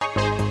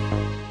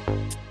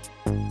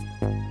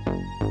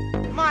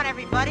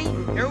everybody.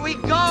 Here we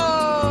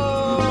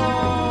go!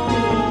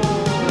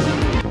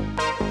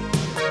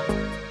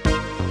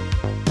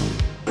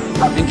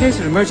 In case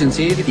of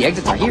emergency, the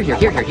exits are here,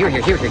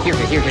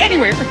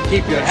 anywhere.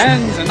 Keep your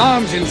hands and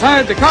arms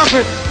inside the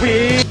carpet.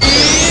 We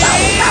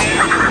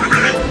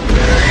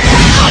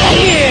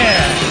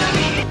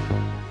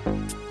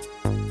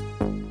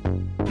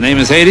Name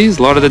is Hades,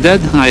 Lord of the Dead.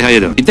 Hi, how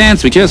you doing? We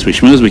dance, we kiss, we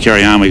schmooze, we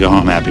carry on, we go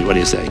home happy. What do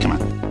you say? Come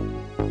on.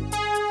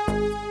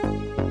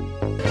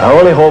 I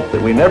only hope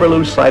that we never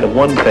lose sight of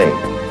one thing,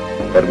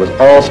 that it was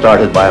all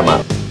started by a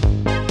mouse.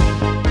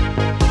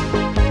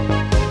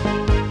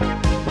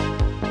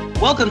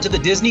 Welcome to the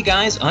Disney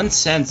Guys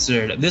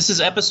Uncensored. This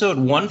is episode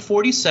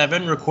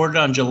 147, recorded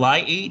on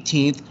July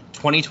 18th,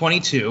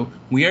 2022.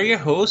 We are your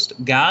hosts,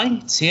 Guy,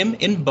 Tim,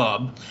 and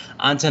Bub.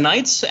 On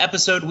tonight's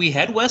episode, we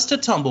head west to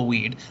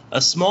Tumbleweed, a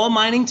small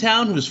mining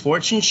town whose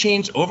fortune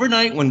changed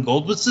overnight when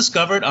gold was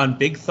discovered on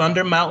Big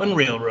Thunder Mountain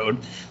Railroad.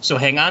 So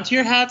hang on to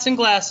your hats and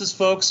glasses,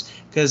 folks,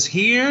 because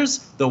here's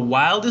the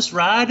wildest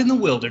ride in the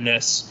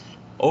wilderness.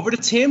 Over to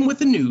Tim with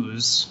the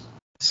news.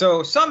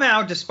 So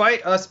somehow,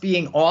 despite us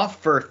being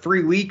off for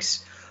 3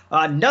 weeks,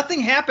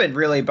 nothing happened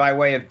really by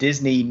way of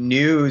Disney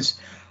news.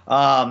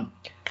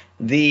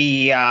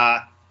 The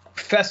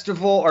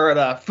festival, or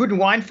the Food and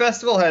Wine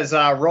Festival, has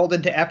rolled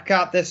into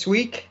Epcot this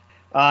week.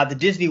 The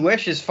Disney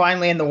Wish is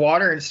finally in the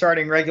water and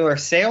starting regular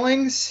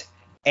sailings.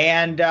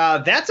 And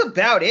that's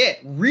about it.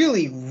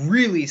 Really,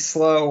 really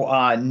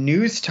slow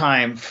news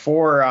time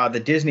for the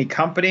Disney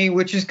company,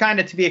 which is kind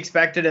of to be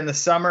expected in the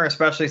summer,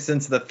 especially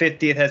since the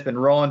 50th has been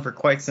rolling for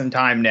quite some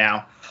time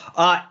now.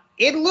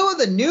 In lieu of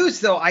the news,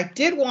 though, I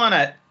did want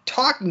to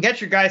talk and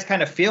get your guys'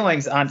 kind of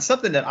feelings on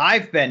something that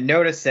I've been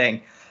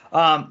noticing.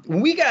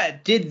 When we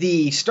did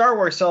the Star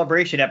Wars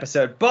Celebration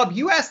episode, Bub,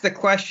 you asked the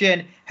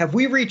question, have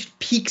we reached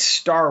peak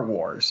Star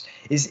Wars?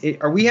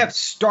 We have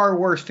Star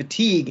Wars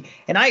fatigue?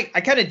 And I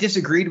kind of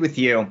disagreed with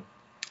you,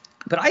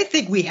 but I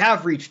think we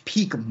have reached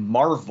peak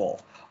Marvel.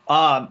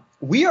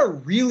 We are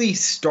really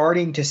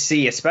starting to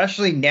see,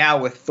 especially now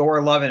with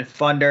Thor: Love and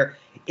Thunder,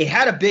 it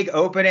had a big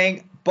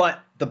opening, but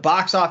the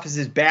box office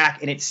is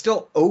back, and it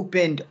still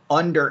opened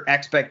under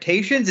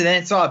expectations, and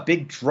then it saw a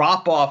big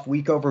drop-off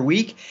week over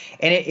week,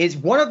 and it is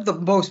one of the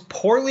most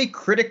poorly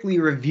critically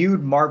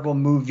reviewed Marvel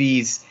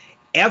movies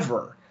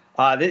ever.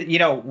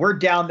 We're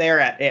down there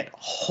at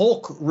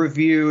Hulk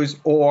reviews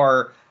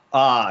or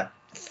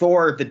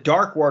Thor: The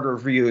Dark World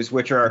reviews,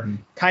 which are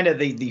kind of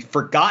the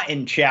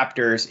forgotten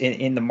chapters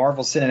in the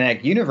Marvel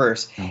Cinematic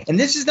Universe. And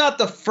this is not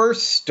the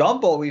first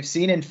stumble we've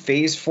seen in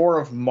Phase 4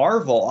 of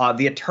Marvel.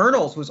 The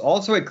Eternals was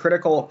also a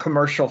critical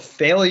commercial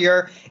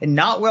failure and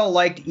not well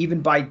liked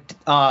even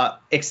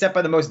except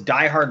by the most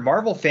diehard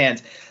Marvel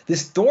fans.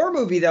 This Thor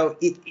movie, though,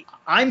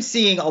 I'm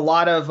seeing a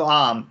lot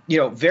of,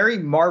 very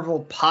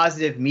Marvel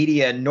positive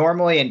media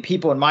normally, and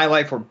people in my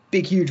life who are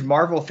big, huge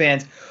Marvel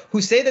fans who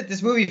say that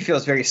this movie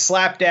feels very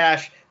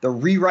slapdash. The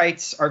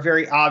rewrites are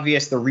very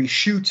obvious. The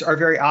reshoots are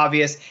very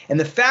obvious. And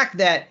the fact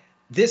that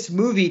this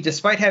movie,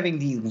 despite having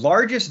the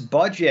largest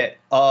budget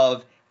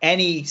of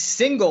any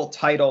single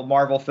title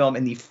Marvel film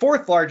and the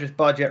fourth largest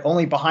budget,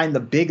 only behind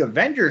the big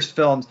Avengers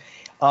films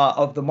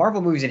of the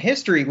Marvel movies in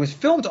history, was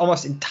filmed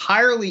almost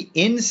entirely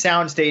in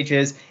sound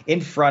stages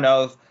in front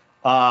of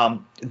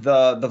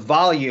the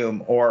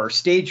volume or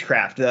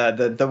stagecraft,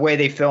 the way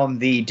they film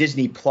the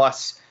Disney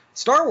Plus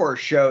Star Wars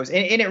shows,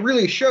 and it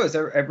really shows.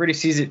 Everybody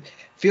sees it.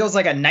 Feels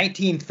like a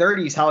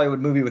 1930s Hollywood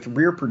movie with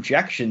rear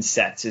projection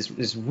sets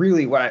is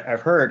really what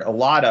I've heard a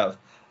lot of.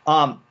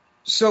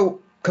 So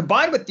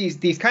combined with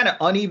these kind of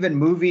uneven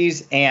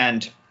movies,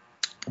 and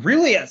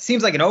really it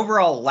seems like an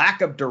overall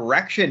lack of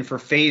direction for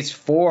Phase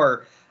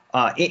 4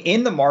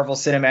 in the Marvel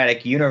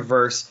Cinematic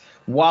Universe,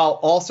 while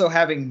also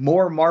having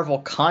more Marvel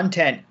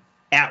content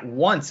at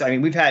once. I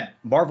mean, we've had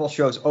Marvel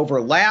shows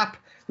overlap.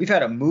 We've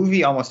had a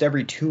movie almost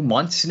every 2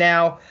 months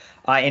now.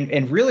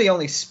 And really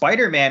only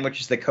Spider-Man,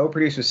 which is the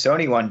co-produced with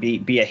Sony one,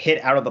 be a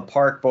hit out of the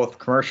park, both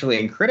commercially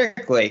and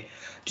critically.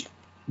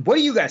 What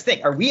do you guys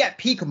think? Are we at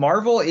peak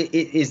Marvel?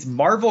 Is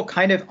Marvel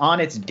kind of on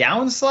its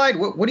downside?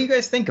 What do you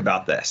guys think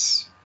about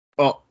this?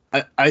 Well,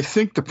 I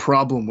think the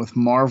problem with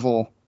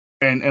Marvel,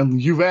 and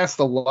you've asked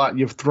a lot,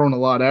 you've thrown a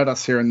lot at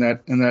us here in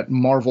that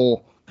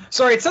Marvel.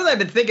 Sorry, it's something I've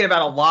been thinking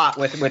about a lot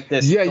with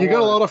this. Yeah, you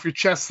got a lot off your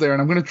chest there,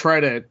 and I'm going to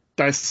try to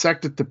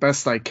dissect it the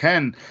best I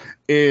can.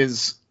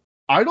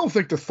 I don't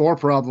think the Thor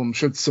problem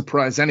should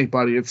surprise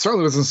anybody. It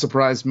certainly doesn't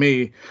surprise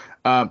me.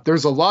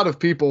 There's a lot of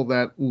people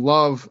that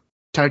love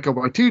Taika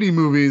Waititi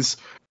movies,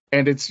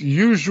 and it's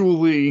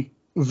usually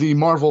the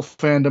Marvel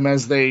fandom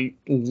as they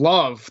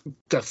love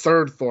the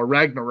third Thor,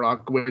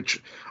 Ragnarok,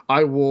 which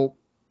I will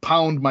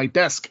pound my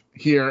desk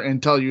here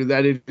and tell you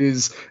that it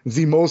is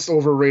the most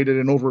overrated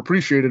and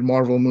overappreciated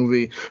Marvel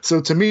movie. So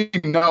to me,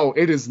 no,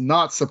 it is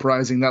not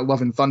surprising that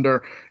Love and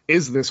Thunder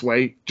is this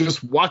way.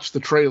 Just watch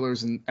the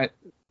trailers and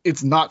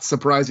it's not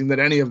surprising that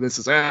any of this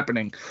is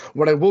happening.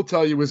 What I will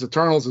tell you is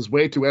Eternals is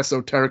way too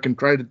esoteric and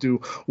tried to do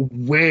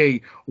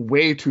way,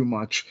 way too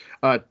much.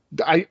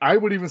 I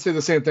would even say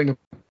the same thing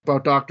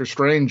about Doctor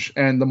Strange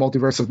and the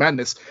Multiverse of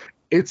Madness,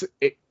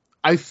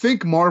 I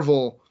think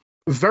Marvel,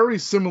 very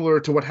similar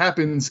to what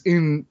happens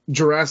in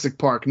Jurassic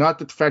Park, not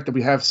the fact that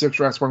we have 6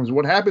 Jurassic Parks,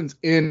 what happens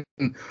in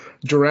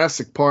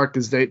Jurassic Park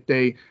is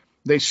they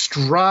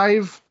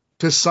strive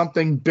to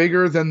something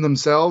bigger than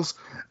themselves,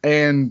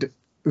 and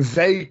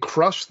they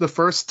crushed the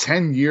first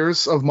 10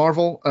 years of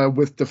Marvel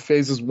with the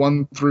phases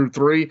 1 through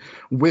 3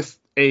 with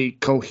a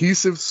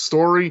cohesive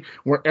story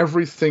where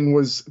everything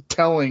was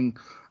telling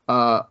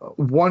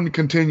one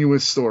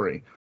continuous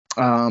story.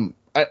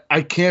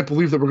 I can't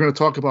believe that we're going to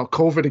talk about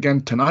COVID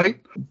again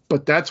tonight,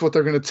 but that's what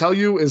they're going to tell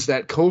you, is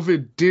that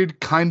COVID did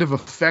kind of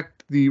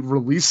affect the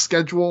release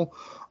schedule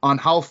on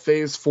how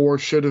Phase 4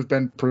 should have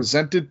been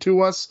presented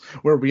to us,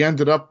 where we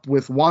ended up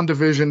with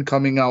WandaVision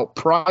coming out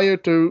prior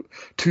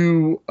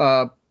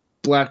to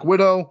Black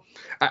Widow.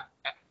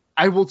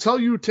 I will tell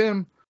you,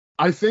 Tim,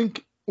 I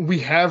think we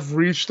have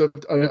reached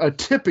a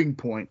tipping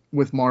point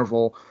with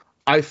Marvel.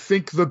 I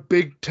think the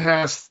big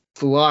test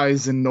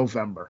lies in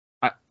November.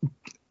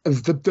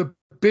 The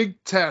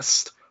big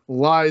test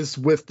lies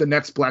with the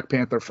next Black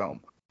Panther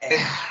film.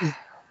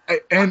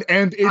 And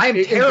I'm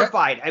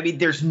terrified. I mean,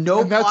 there's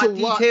no plot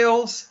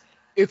details.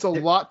 It's a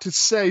lot to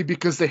say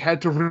because they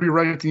had to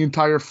rewrite the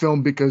entire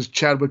film because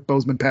Chadwick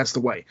Boseman passed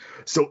away.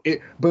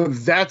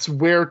 But that's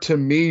where, to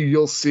me,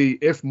 you'll see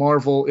if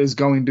Marvel is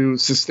going to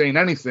sustain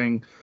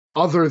anything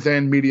other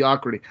than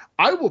mediocrity.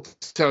 I will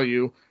tell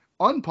you,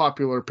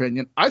 unpopular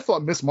opinion, I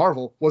thought Miss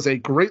Marvel was a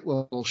great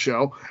little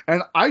show,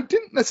 and I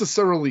didn't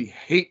necessarily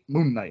hate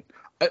Moon Knight.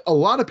 A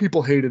lot of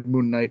people hated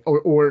Moon Knight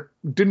or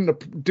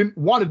didn't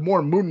wanted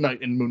more Moon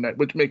Knight in Moon Knight,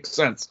 which makes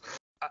sense.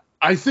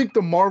 I think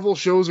the Marvel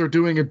shows are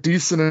doing a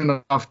decent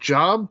enough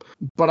job,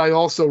 but I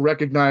also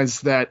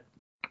recognize that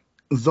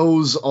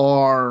those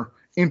are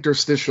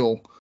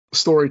interstitial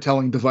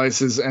storytelling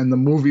devices, and the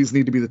movies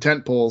need to be the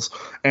tentpoles.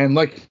 And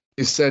like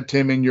you said,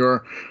 Tim, in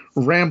your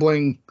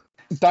rambling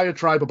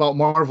diatribe about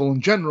Marvel in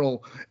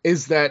general,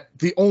 is that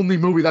the only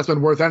movie that's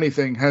been worth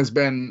anything has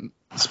been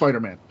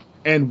Spider-Man.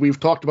 And we've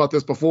talked about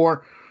this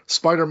before.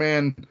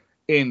 Spider-Man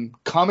in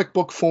comic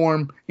book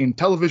form, in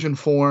television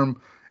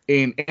form,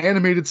 in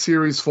animated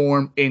series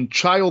form, in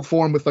child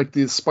form with like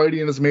the Spidey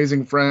and his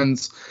amazing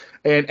friends,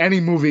 and any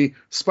movie,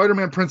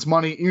 Spider-Man prints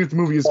money, even if the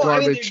movie is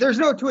garbage. I mean, there's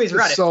no two ways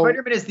around it.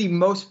 Spider-Man is the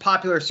most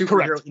popular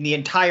superhero correct. in the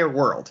entire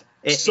world.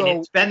 And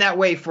it's been that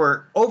way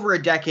for over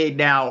a decade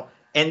now.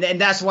 And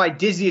that's why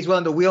Disney is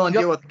willing to wheel and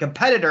deal with a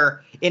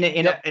competitor in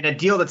a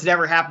deal that's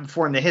never happened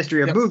before in the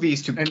history of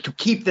movies to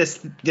keep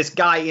this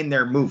guy in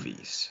their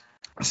movies.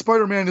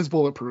 Spider-Man is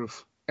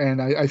bulletproof,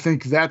 and I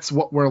think that's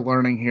what we're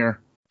learning here.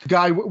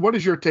 Guy, what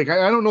is your take?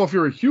 I don't know if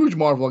you're a huge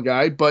Marvel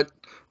guy, but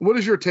what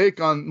is your take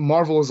on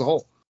Marvel as a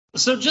whole?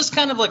 So just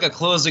kind of like a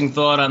closing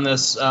thought on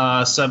this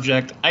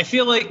subject, I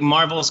feel like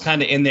Marvel's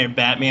kind of in their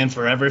Batman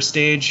Forever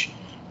stage,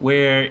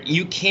 where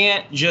you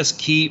can't just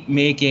keep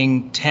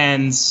making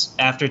 10s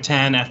after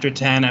 10 after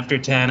 10 after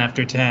 10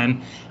 after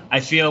 10. I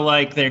feel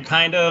like they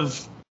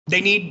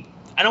need,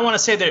 I don't want to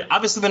say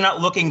they're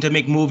not looking to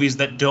make movies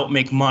that don't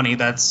make money.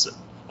 That's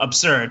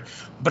absurd.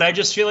 But I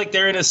just feel like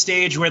they're in a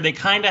stage where they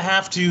kind of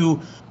have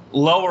to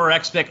lower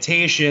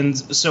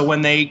expectations, so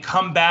when they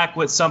come back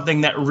with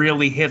something that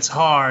really hits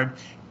hard,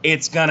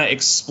 it's going to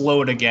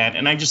explode again.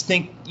 And I just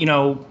think,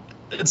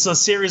 it's a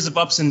series of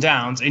ups and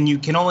downs, and you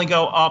can only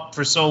go up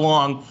for so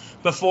long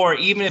before,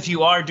 even if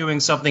you are doing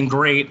something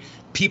great,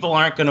 people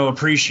aren't going to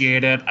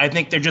appreciate it. I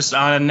think they're just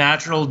on a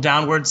natural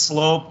downward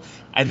slope.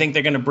 I think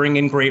they're going to bring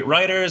in great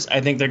writers. I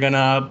think they're going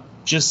to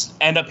just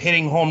end up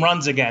hitting home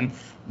runs again.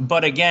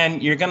 But again,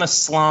 you're going to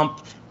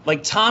slump.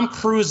 Like, Tom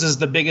Cruise is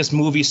the biggest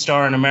movie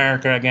star in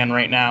America again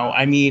right now.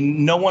 I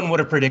mean, no one would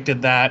have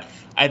predicted that.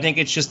 I think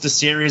it's just a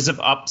series of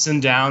ups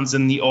and downs,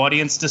 and the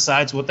audience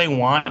decides what they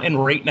want.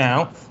 And right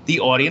now, the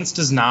audience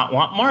does not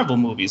want Marvel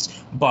movies.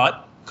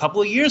 But a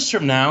couple of years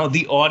from now,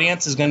 the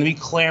audience is going to be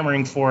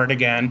clamoring for it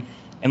again.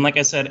 And like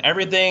I said,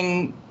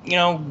 everything,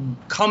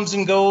 comes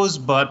and goes,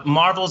 but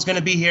Marvel is going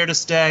to be here to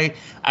stay.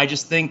 I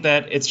just think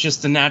that it's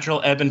just the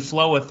natural ebb and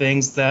flow of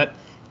things, that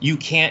you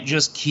can't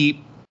just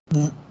keep,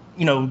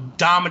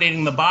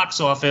 dominating the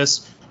box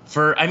office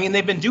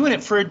they've been doing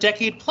it for a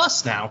decade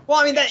plus now. Well,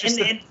 I mean,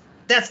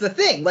 that's the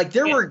thing. Like,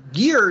 there were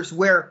years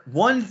where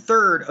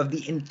 1/3 of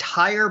the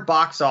entire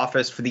box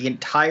office for the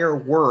entire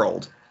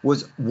world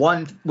was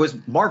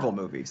Marvel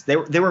movies.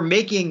 They were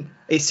making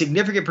a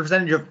significant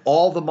percentage of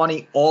all the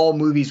money all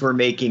movies were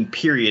making,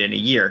 period, in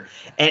a year.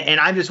 And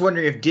I'm just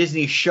wondering if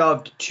Disney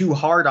shoved too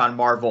hard on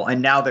Marvel,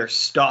 and now they're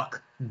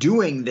stuck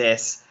doing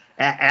this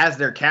as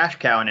their cash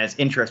cow, and as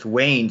interest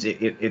wanes,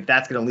 if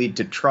that's going to lead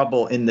to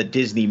trouble in the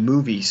Disney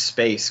movie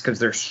space, because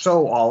they're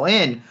so all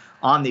in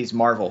on these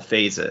Marvel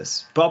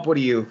phases. Bub, what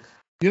do you?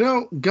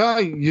 Guy,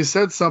 you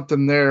said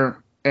something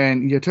there,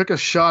 and you took a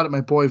shot at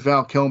my boy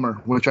Val Kilmer,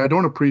 which I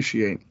don't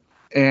appreciate.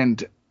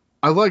 And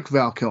I like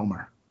Val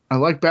Kilmer. I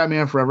like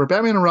Batman Forever.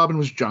 Batman and Robin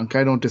was junk.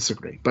 I don't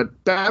disagree.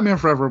 But Batman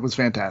Forever was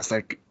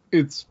fantastic.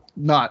 It's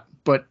not,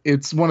 but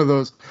it's one of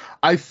those.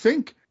 I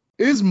think,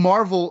 is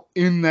Marvel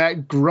in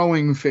that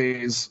growing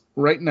phase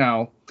right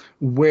now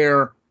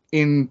where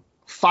in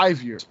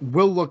 5 years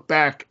we'll look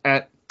back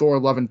at Thor: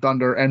 Love and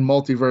Thunder and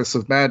Multiverse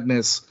of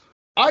Madness.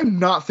 I'm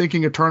not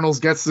thinking Eternals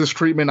gets this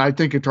treatment. I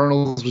think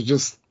Eternals was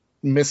just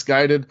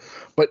misguided.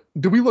 But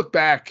do we look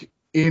back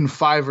in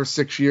 5 or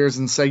 6 years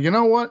and say, you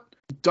know what?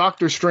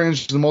 Doctor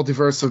Strange, the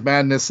Multiverse of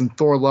Madness, and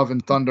Thor: Love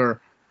and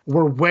Thunder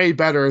were way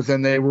better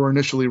than they were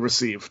initially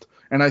received.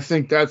 And I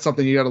think that's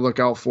something you got to look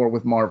out for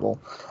with Marvel.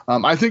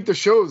 I think the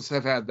shows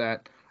have had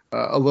that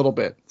a little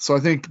bit. So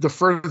I think the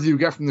further you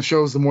get from the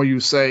shows, the more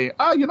you say,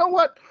 you know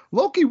what?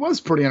 Loki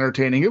was pretty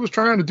entertaining. It was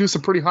trying to do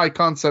some pretty high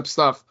concept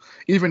stuff.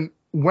 Even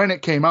when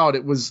it came out,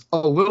 it was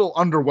a little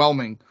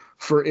underwhelming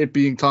for it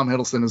being Tom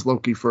Hiddleston as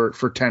Loki for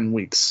 10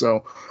 weeks.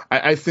 So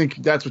I think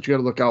that's what you got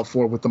to look out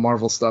for with the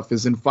Marvel stuff,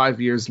 is in 5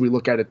 years we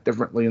look at it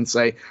differently and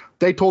say,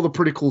 they told a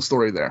pretty cool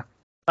story there.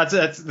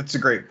 That's a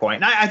great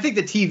point. And I think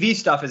the TV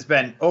stuff has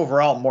been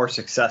overall more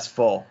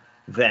successful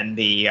than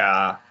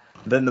the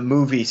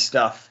movie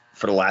stuff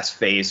for the last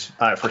phase,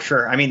 for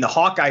sure. I mean, the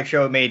Hawkeye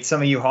show made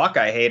some of you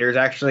Hawkeye haters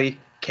actually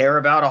care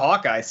about a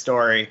Hawkeye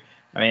story.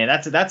 I mean,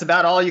 that's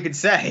about all you can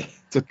say.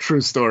 It's a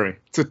true story.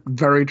 It's a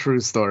very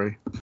true story.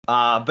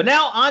 But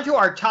now on to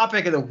our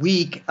topic of the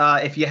week.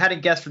 If you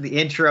hadn't guessed from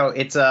the intro,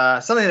 it's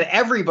something that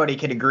everybody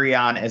can agree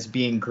on as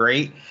being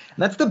great.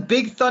 And that's the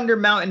Big Thunder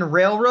Mountain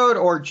Railroad,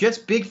 or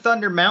just Big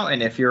Thunder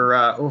Mountain if you're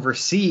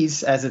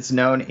overseas, as it's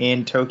known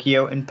in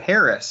Tokyo and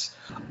Paris.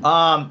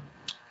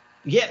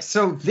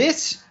 So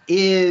this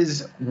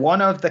is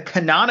one of the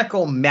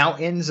canonical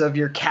mountains of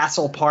your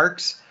castle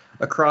parks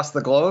across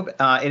the globe.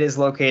 It is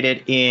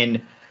located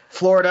in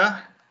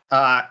Florida,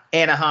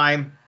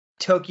 Anaheim,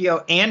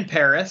 Tokyo, and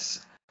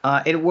Paris.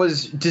 It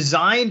was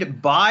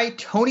designed by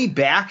Tony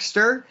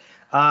Baxter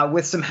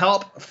with some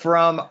help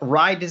from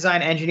ride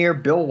design engineer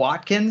Bill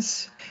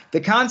Watkins. The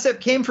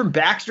concept came from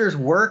Baxter's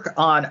work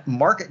on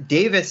Mark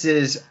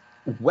Davis's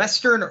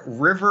Western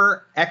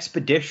River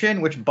Expedition,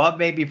 which Bub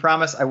made me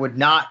promise I would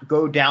not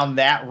go down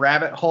that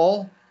rabbit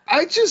hole.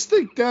 I just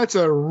think that's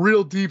a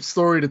real deep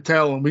story to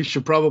tell, and we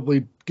should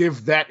probably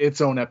give that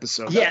its own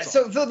episode. Yeah,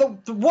 so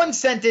the one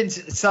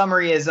sentence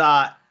summary is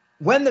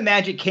when the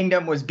Magic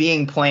Kingdom was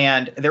being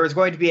planned, there was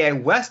going to be a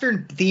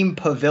Western-themed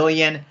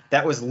pavilion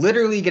that was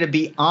literally going to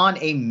be on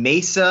a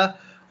mesa,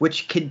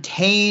 which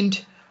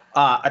contained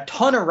a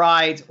ton of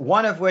rides,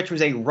 one of which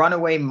was a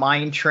runaway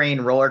mine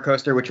train roller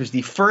coaster, which was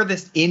the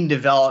furthest in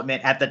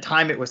development. At the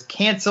time it was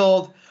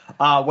canceled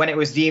when it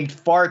was deemed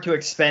far too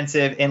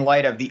expensive in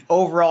light of the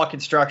overall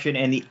construction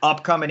and the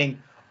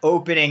upcoming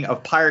opening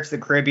of Pirates of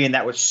the Caribbean.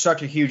 That was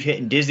such a huge hit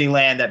in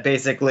Disneyland that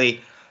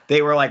basically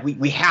they were like,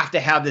 we have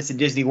to have this in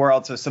Disney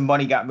World. So some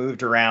money got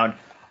moved around.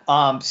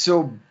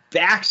 So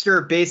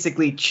Baxter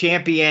basically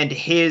championed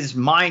his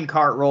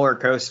minecart roller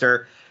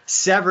coaster,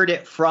 severed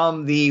it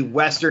from the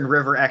Western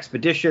River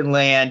Expedition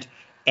land,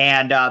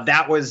 and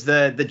that was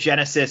the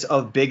genesis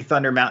of Big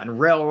Thunder Mountain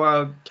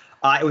Railroad.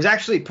 It was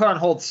actually put on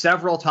hold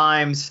several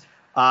times.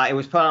 It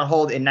was put on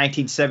hold in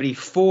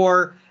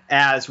 1974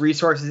 as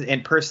resources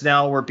and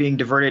personnel were being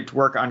diverted to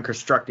work on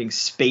constructing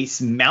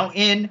Space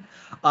Mountain.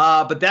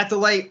 But that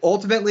delay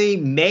ultimately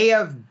may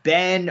have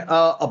been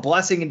a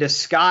blessing in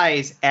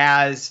disguise,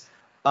 as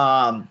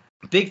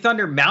Big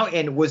Thunder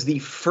Mountain was the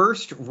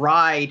first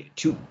ride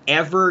to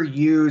ever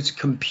use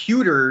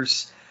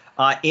computers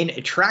in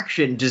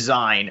attraction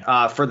design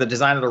for the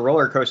design of the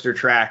roller coaster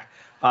track,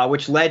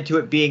 which led to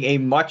it being a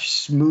much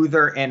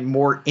smoother and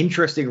more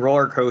interesting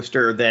roller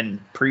coaster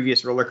than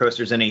previous roller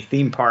coasters in a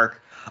theme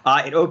park.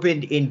 It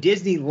opened in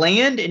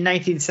Disneyland in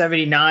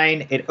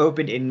 1979. It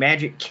opened in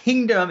Magic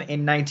Kingdom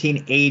in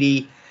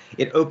 1980.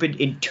 It opened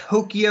in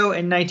Tokyo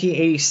in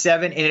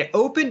 1987. And it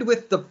opened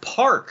with the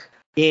park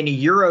in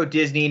Euro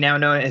Disney, now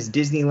known as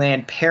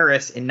Disneyland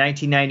Paris, in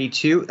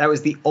 1992. That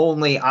was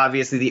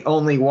obviously the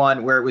only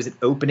one where it was an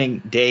opening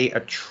day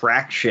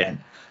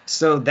attraction.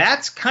 So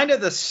that's kind of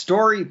the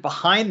story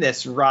behind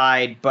this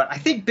ride. But I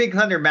think Big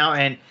Thunder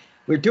Mountain,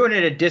 we're doing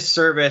it a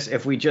disservice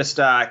if we just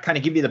kind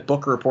of give you the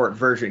book report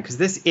version, because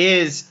this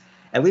is,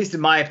 at least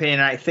in my opinion,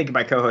 and I think in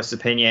my co-host's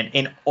opinion,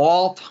 an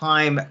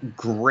all-time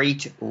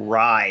great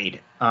ride.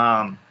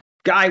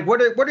 Guy,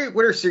 what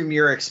are some of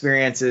your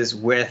experiences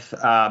with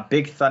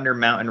Big Thunder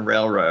Mountain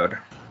Railroad?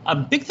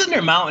 Big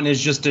Thunder Mountain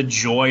is just a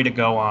joy to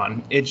go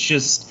on. It's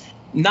just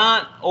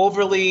not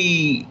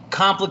overly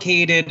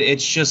complicated.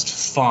 It's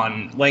just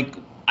fun. Like,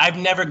 I've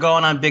never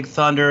gone on Big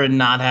Thunder and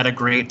not had a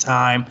great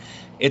time.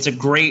 It's a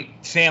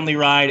great family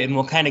ride, and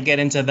we'll kind of get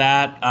into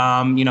that,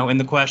 in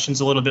the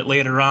questions a little bit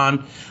later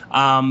on.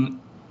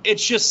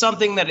 It's just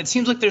something that it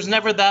seems like there's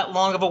never that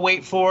long of a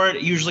wait for it.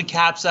 It usually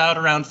caps out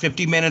around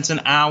 50 minutes,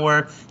 an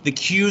hour. The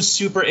queue's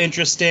super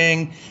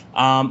interesting.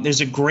 There's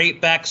a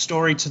great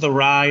backstory to the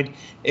ride.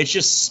 It's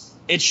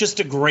just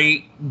a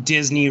great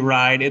Disney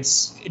ride.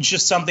 It's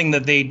just something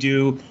that they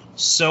do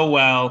so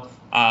well,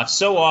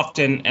 so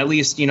often, at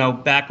least,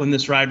 back when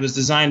this ride was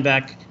designed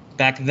back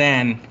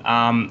then.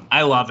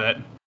 I love it.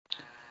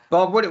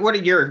 Bob, what are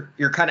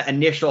your kind of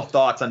initial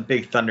thoughts on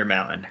Big Thunder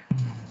Mountain?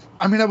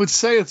 I mean, I would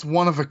say it's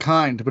one of a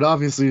kind, but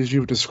obviously, as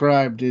you've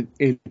described,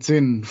 it's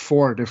in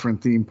 4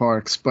 different theme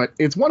parks. But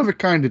it's one of a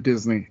kind at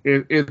Disney.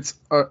 It's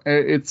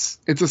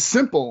a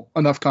simple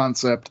enough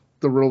concept.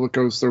 The roller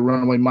coaster,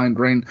 Runaway Mine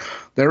Train,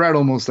 they're at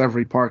almost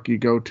every park you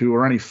go to,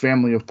 or any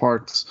family of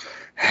parks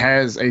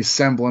has a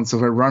semblance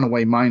of a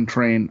runaway mine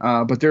train.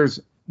 But there's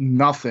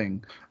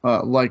nothing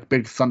like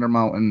Big Thunder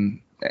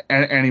Mountain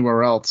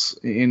anywhere else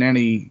in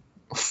any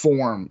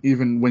form.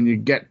 Even when you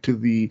get to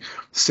the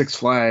Six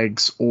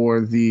Flags or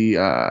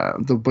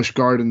the Busch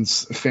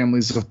Gardens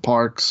families of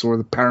parks, or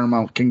the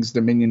Paramount, Kings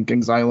Dominion,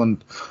 Kings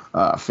Island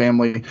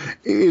family,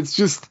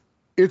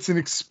 it's an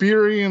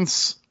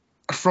experience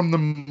from the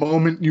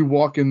moment you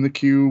walk in the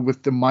queue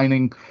with the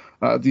mining,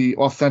 the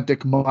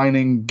authentic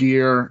mining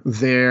gear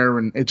there,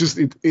 and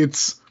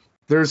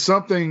there's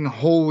something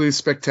wholly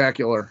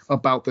spectacular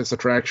about this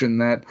attraction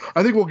that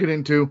I think we'll get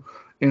into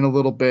in a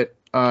little bit,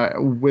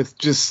 with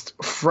just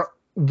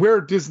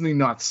we're Disney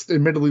nuts.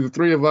 Admittedly, the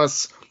 3 of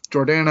us,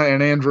 Jordana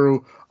and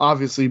Andrew,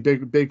 obviously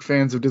big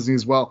fans of Disney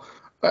as well.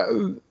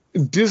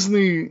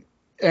 Disney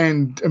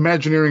and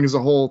Imagineering as a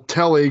whole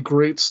tell a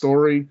great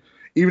story.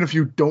 Even if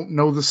you don't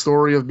know the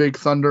story of Big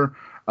Thunder,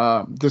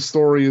 the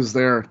story is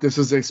there. This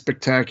is a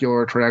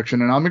spectacular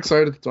attraction, and I'm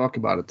excited to talk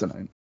about it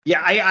tonight.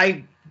 Yeah,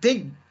 I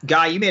think,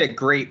 Guy, you made a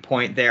great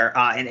point there,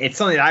 and it's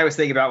something that I was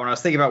thinking about when I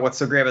was thinking about what's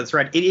so great about this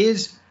ride. It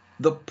is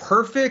the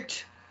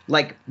perfect,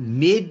 like,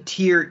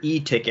 mid-tier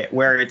e-ticket,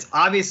 where it's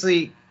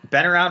obviously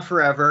been around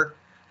forever.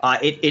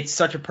 It's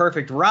such a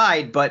perfect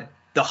ride, but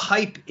the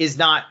hype is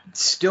not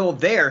still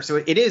there. So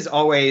it is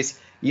always,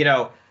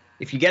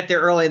 if you get there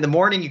early in the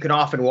morning, you can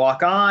often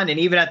walk on, and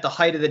even at the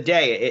height of the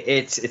day,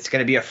 it's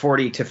going to be a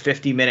 40 to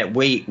 50 minute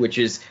wait, which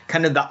is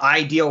kind of the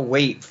ideal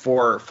wait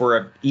for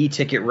a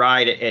e-ticket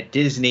ride at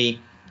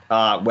Disney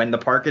when the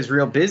park is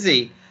real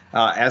busy,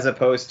 as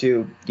opposed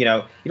to, you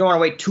don't want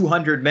to wait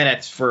 200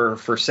 minutes for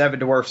Seven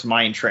Dwarfs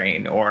Mine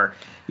Train, or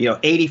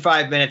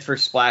 85 minutes for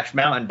Splash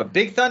Mountain. But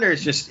Big Thunder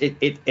is just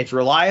it's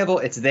reliable,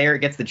 it's there, it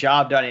gets the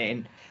job done,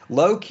 and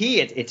low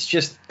key, it's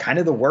just kind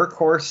of the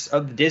workhorse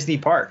of the Disney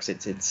parks.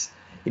 It's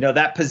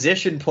that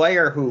position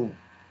player who,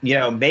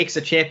 makes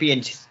a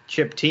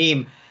championship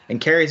team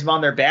and carries them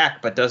on their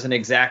back, but doesn't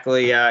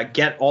exactly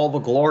get all the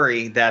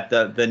glory that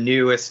the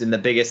newest and the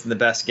biggest and the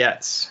best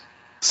gets.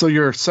 So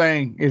you're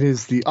saying it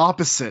is the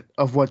opposite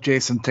of what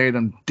Jason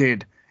Tatum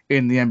did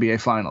in the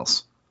NBA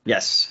Finals?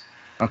 Yes.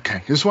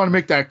 Okay. Just want to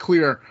make that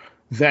clear,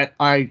 that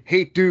I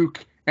hate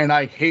Duke and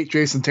I hate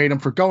Jason Tatum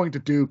for going to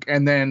Duke,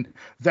 and then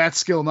that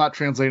skill not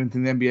translating to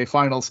the NBA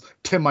Finals.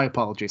 Tim, my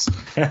apologies.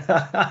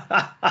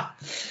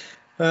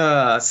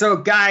 So,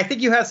 Guy, I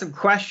think you have some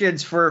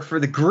questions for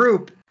the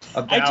group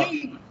about. I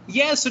do.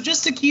 Yeah. So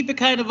just to keep it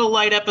kind of a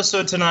light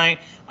episode tonight,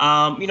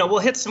 we'll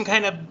hit some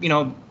kind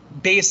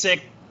of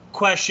basic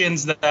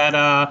questions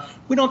that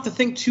we don't have to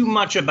think too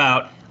much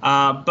about.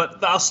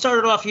 But I'll start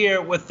it off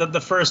here with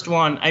the first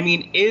one. I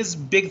mean, is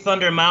Big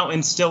Thunder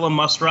Mountain still a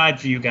must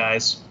ride for you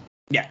guys?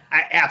 Yeah,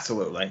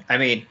 absolutely. I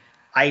mean,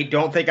 I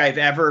don't think I've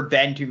ever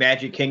been to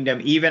Magic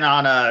Kingdom, even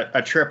on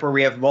a trip where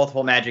we have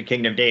multiple Magic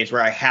Kingdom days,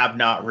 where I have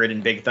not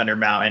ridden Big Thunder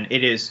Mountain.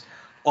 It is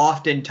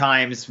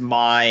oftentimes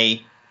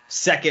my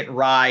second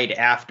ride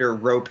after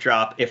rope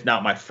drop, if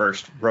not my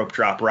first rope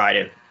drop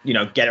ride.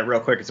 Get it real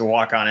quick as a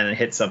walk on and then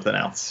hit something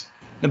else.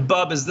 Now,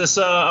 Bub, is this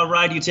a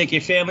ride you take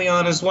your family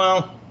on as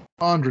well?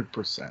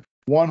 100%.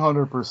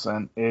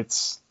 100%.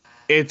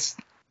 It's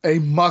a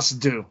must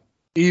do.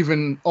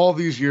 Even all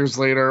these years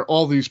later,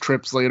 all these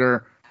trips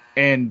later,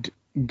 and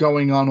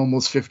going on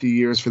almost 50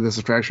 years for this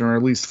attraction, or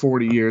at least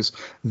 40 years,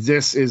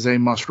 this is a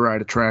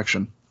must-ride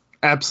attraction.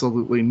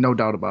 Absolutely, no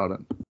doubt about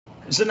it.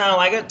 So now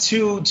I got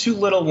two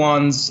little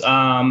ones,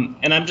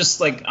 and I'm just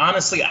like,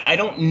 honestly, I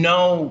don't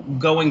know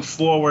going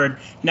forward.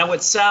 Now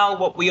with Sal,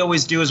 what we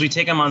always do is we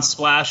take him on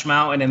Splash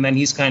Mountain, and then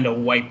he's kind of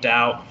wiped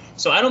out.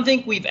 So I don't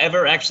think we've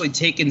ever actually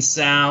taken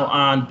Sal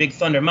on Big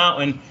Thunder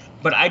Mountain,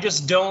 but I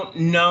just don't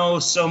know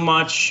so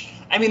much.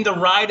 I mean, the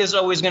ride is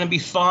always going to be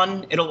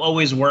fun. It'll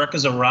always work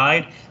as a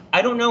ride.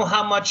 I don't know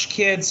how much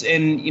kids,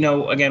 and,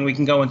 again, we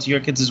can go into your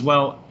kids as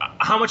well,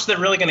 how much they're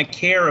really going to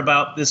care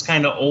about this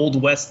kind of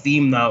Old West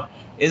theme, though.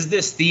 Is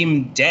this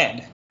theme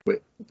dead?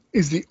 Wait,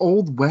 is the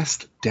Old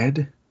West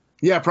dead?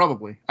 Yeah,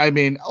 probably. I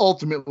mean,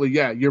 ultimately,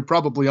 yeah, you're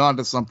probably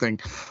onto something.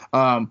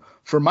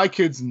 For my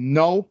kids,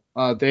 no.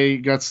 They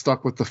got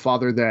stuck with the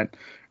father that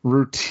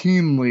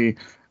routinely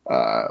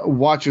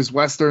watches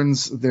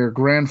Westerns. Their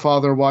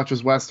grandfather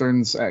watches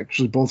Westerns.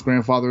 Actually, both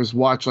grandfathers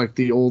watch like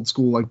the old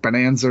school, like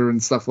Bonanza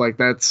and stuff like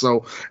that.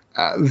 So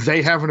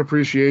they have an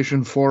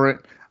appreciation for it.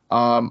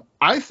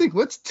 I think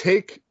let's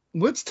take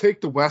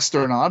the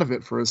Western out of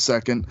it for a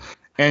second.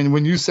 And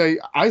when you say,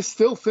 I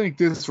still think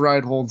this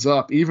ride holds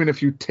up, even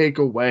if you take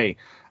away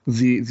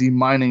the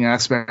mining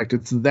aspect,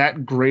 it's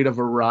that great of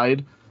a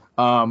ride.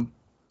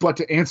 But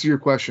to answer your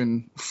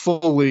question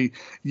fully,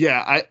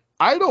 yeah,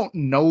 I don't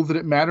know that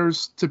it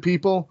matters to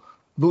people,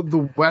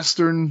 the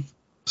Western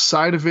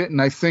side of it. And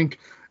I think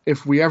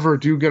if we ever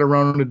do get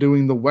around to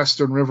doing the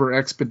Western River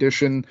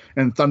Expedition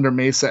and Thunder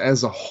Mesa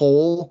as a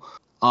whole,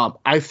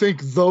 I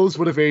think those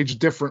would have aged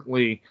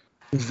differently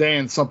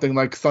than something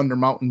like Thunder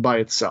Mountain by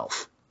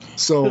itself.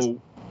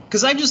 So,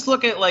 because I just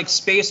look at like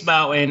Space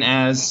Mountain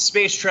as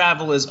space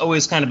travel is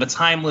always kind of a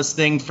timeless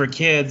thing for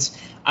kids.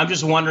 I'm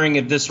just wondering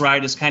if this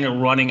ride is kind of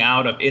running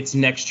out of its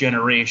next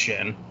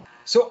generation.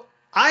 So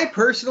I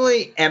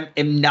personally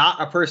am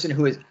not a person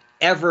who has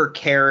ever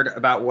cared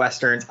about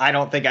Westerns. I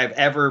don't think I've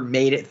ever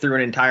made it through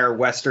an entire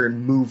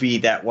Western movie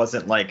that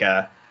wasn't like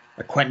a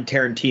Quentin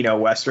Tarantino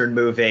Western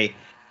movie.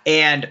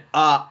 And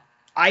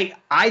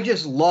I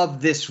just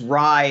love this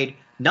ride,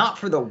 not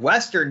for the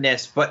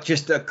Westernness, but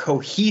just the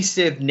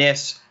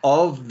cohesiveness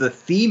of the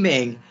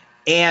theming.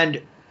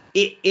 And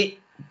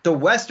the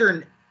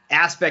Western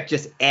aspect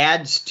just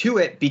adds to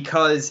it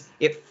because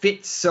it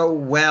fits so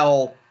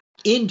well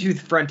into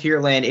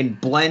Frontierland and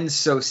blends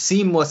so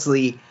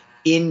seamlessly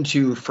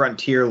into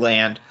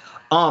Frontierland.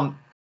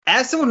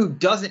 As someone who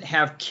doesn't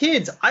have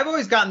kids, I've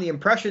always gotten the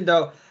impression,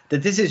 though,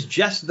 that this is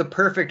just the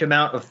perfect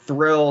amount of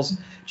thrills,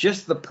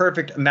 just the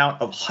perfect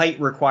amount of height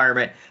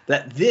requirement,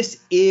 that this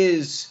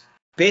is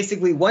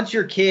basically once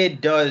your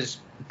kid does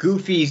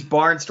Goofy's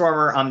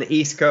Barnstormer on the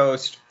East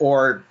Coast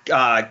or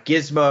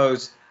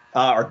Gizmo's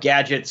or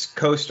Gadget's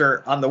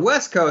coaster on the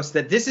West Coast,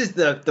 that this is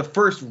the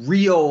first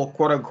real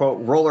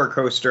quote-unquote roller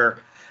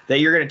coaster that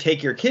you're going to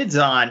take your kids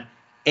on,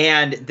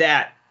 and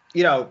that,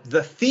 you know, the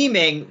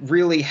theming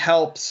really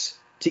helps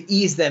to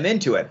ease them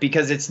into it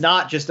because it's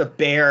not just a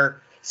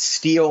bare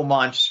steel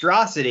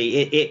monstrosity.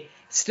 It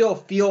still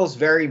feels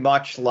very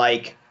much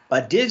like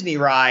a Disney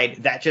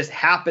ride that just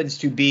happens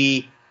to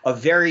be a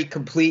very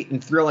complete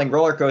and thrilling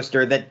roller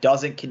coaster that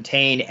doesn't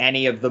contain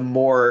any of the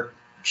more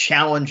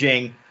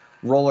challenging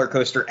roller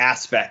coaster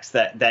aspects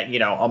that you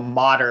know, a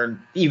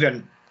modern,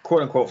 even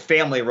quote unquote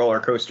family roller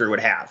coaster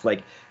would have.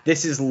 Like,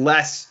 this is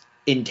less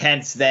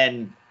intense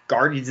than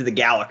Guardians of the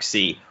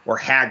Galaxy or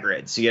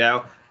Hagrid's, you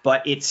know,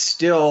 but it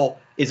still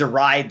is a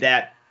ride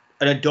that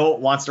an adult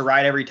wants to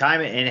ride every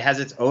time, and it has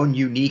its own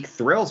unique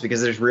thrills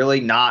because there's really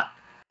not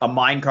a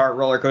minecart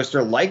roller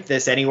coaster like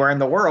this anywhere in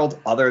the world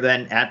other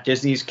than at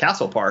Disney's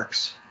castle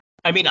parks.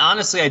 I mean,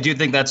 honestly, I do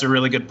think that's a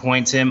really good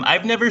point, Tim.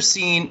 I've never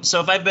seen,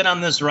 so if I've been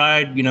on this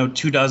ride, you know,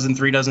 2 dozen,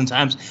 3 dozen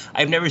times,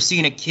 I've never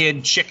seen a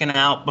kid chicken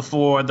out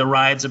before the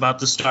ride's about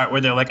to start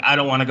where they're like, I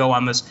don't want to go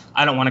on this.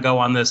 I don't want to go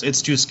on this.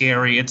 It's too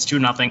scary. It's too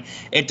nothing.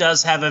 It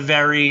does have a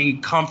very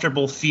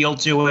comfortable feel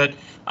to it.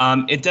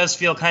 It does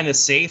feel kind of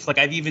safe. Like,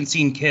 I've even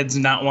seen kids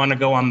not want to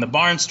go on the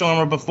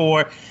Barnstormer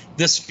before.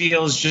 This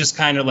feels just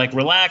kind of like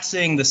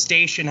relaxing. The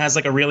station has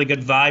like a really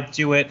good vibe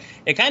to it.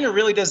 It kind of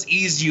really does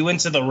ease you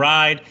into the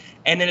ride.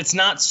 And then it's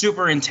not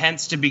super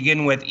intense to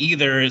begin with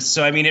either.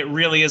 So, I mean, it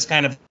really is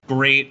kind of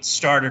great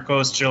starter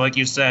coaster, like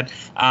you said.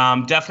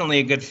 Definitely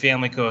a good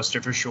family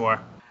coaster for sure.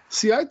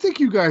 See, I think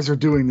you guys are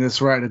doing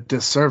this ride a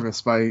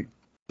disservice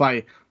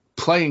by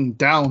playing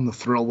down the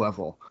thrill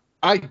level.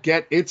 I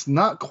get it's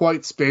not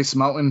quite Space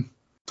Mountain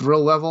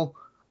thrill level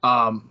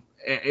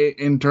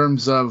in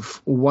terms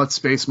of what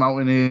Space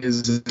Mountain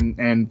is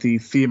and the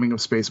theming of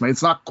Space Mountain.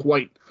 It's not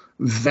quite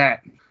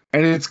that.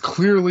 And it's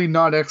clearly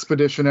not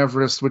Expedition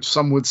Everest, which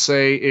some would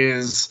say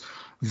is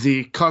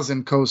the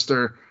cousin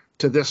coaster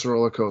to this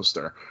roller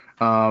coaster.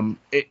 But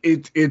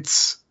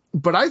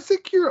I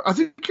think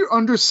you're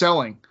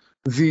underselling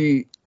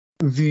the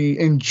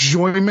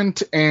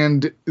enjoyment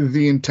and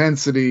the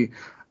intensity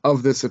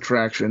of this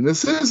attraction.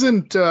 This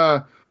isn't.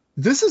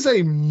 This is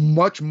a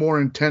much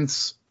more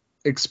intense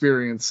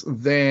experience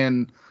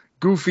than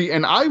Goofy,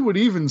 and I would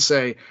even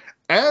say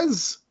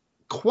as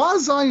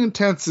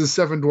quasi-intense as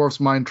Seven Dwarfs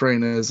Mine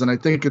Train is, and I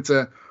think it's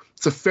a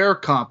fair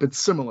comp. It's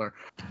similar.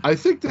 I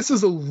think this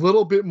is a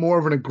little bit more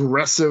of an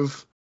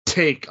aggressive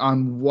take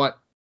on what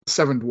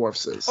Seven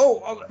Dwarfs is.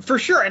 Oh, for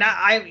sure. And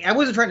I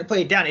wasn't trying to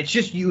play it down. It's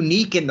just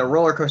unique in the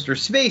roller coaster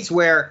space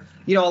where,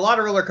 you know, a lot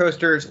of roller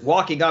coasters,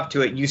 walking up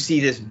to it, you see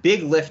this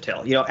big lift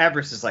hill. You know,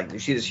 Everest is like, you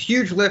see this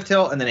huge lift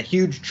hill and then a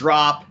huge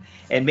drop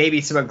and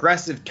maybe some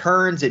aggressive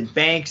turns and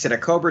banks and a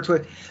cobra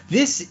twist.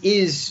 This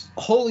is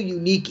wholly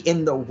unique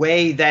in the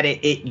way that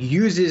it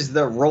uses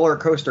the roller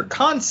coaster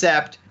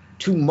concept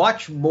to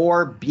much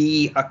more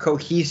be a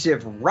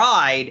cohesive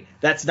ride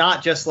that's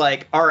not just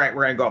like, all right,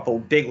 we're going to go up a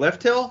big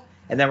lift hill,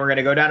 and then we're going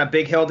to go down a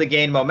big hill to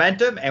gain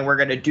momentum, and we're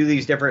going to do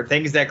these different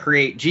things that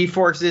create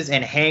G-forces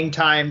and hang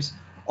times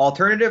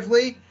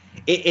alternatively.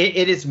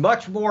 It is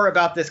much more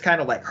about this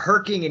kind of like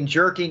herking and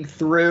jerking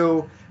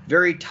through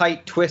very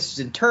tight twists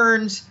and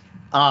turns.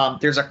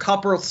 There's a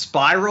couple of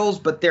spirals,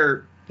 but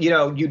they're, you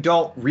know, you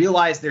don't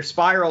realize they're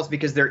spirals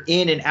because they're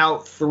in and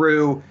out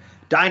through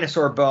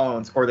dinosaur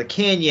bones or the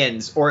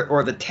canyons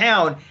or the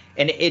town.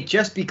 And it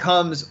just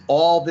becomes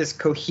all this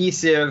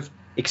cohesive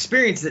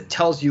experience that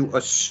tells you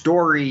a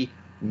story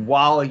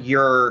while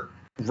you're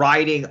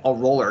riding a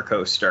roller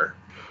coaster.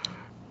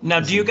 Now,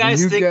 do you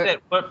guys think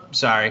that...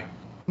 Sorry.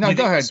 No,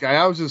 go ahead, Guy.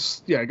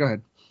 Go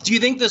ahead. Do you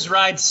think this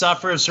ride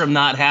suffers from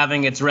not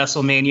having its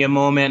WrestleMania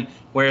moment,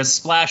 whereas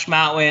Splash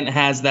Mountain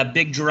has that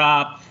big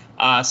drop?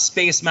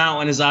 Space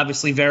Mountain is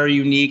obviously very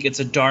unique. It's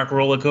a dark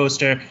roller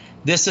coaster.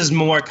 This is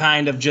more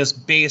kind of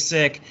just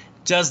basic,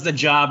 does the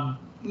job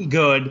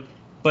good,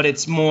 but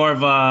it's more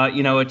of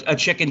a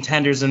chicken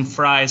tenders and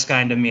fries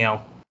kind of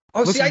meal.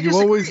 Oh, Listen, see, I you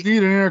disagree. always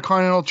need an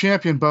Intercontinental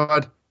Champion,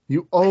 bud.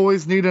 You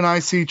always need an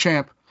IC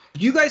champ.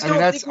 You guys I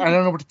don't mean, think I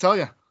don't know what to tell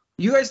you.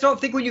 you guys don't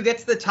think when you get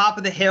to the top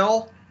of the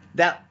hill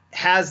that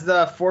has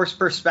the forced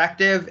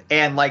perspective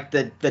and like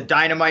the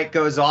dynamite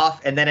goes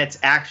off and then it's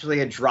actually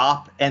a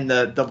drop and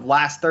the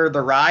last third of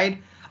the ride?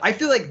 I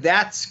feel like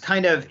that's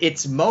kind of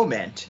its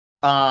moment.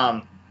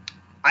 I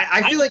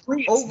feel like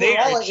agree it's there,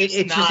 overall it's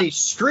it's just not- a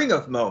string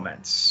of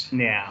moments.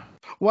 Yeah.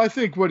 Well, I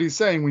think what he's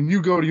saying, when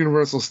you go to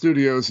Universal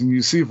Studios and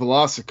you see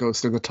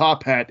Velocicoaster, the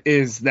top hat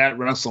is that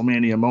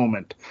WrestleMania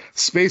moment.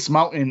 Space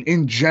Mountain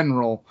in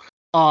general,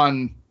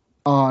 on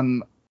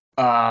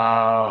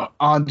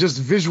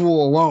just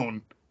visual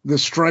alone, the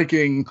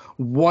striking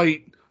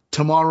white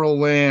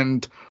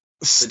Tomorrowland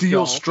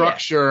steel dome,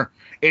 structure,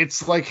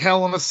 it's like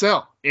Hell in a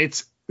Cell.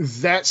 It's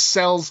that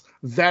sells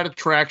that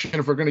attraction.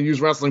 If we're going to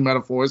use wrestling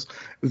metaphors,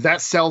 that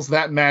sells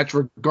that match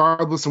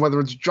regardless of whether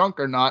it's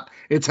junk or not.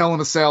 It's Hell in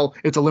a Cell,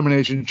 it's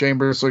Elimination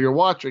Chamber, so you're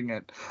watching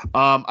it.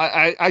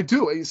 I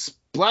do.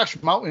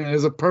 Splash Mountain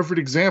is a perfect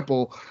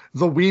example.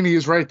 The weenie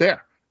is right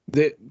there.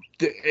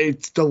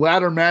 It's the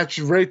ladder match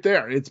right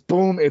there. It's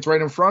boom, it's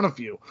right in front of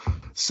you.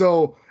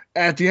 So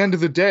at the end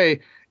of the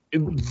day,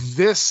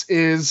 this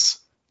is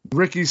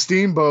Ricky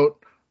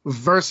Steamboat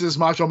versus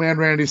Macho Man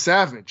Randy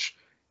Savage.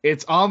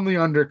 It's on the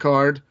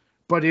undercard,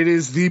 but it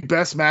is the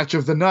best match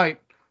of the night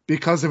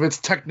because of its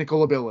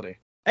technical ability.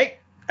 Hey,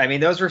 I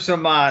mean, those were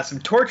some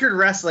tortured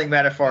wrestling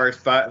metaphors,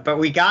 but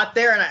we got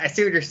there, and I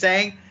see what you're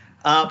saying.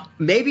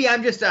 Maybe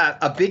I'm just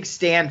a big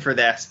stand for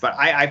this, but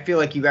I feel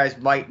like you guys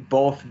might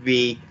both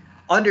be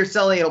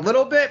underselling it a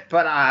little bit,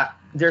 but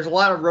there's a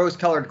lot of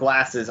rose-colored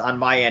glasses on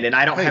my end, and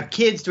I don't have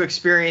kids to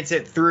experience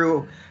it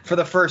through for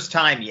the first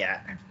time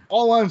yet.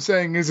 All I'm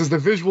saying is the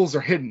visuals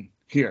are hidden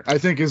here, I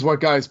think is what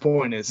Guy's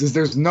point is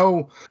there's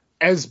no,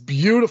 as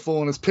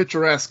beautiful and as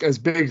picturesque as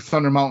Big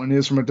Thunder Mountain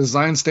is from a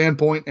design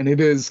standpoint, and it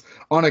is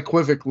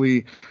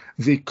unequivocally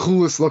the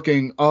coolest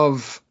looking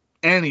of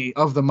any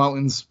of the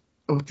mountains,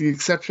 with the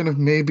exception of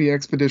maybe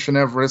Expedition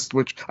Everest,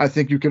 which I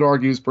think you could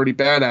argue is pretty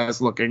badass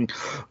looking,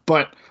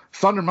 but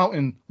Thunder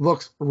Mountain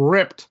looks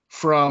ripped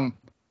from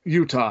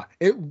Utah.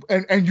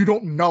 And you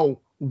don't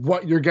know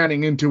what you're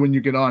getting into when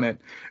you get on it.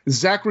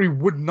 Zachary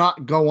would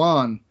not go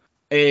on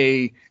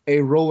a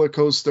roller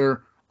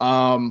coaster.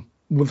 The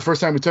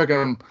first time we took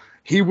him,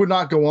 he would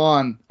not go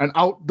on an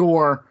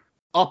outdoor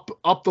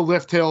up the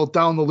lift hill,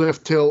 down the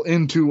lift hill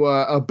into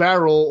a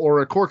barrel or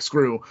a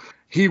corkscrew.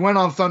 He went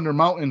on Thunder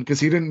Mountain because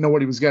he didn't know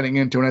what he was getting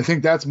into, and I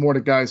think that's more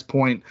to Guy's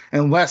point,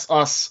 and less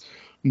us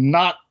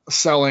not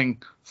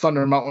selling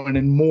Thunder Mountain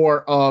and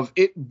more of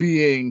it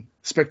being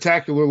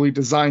spectacularly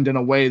designed in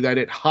a way that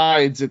it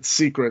hides its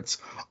secrets,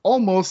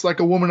 almost like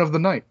a Woman of the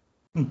Night.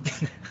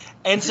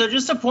 And so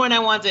just a point I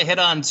wanted to hit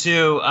on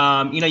too,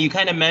 you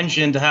kind of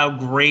mentioned how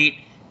great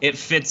it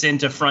fits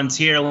into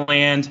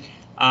Frontierland,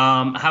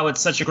 how it's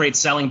such a great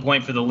selling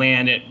point for the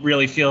land. It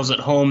really feels at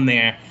home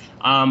there.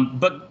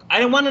 But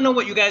I want to know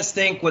what you guys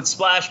think with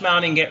Splash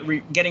Mountain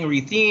getting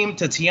rethemed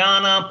to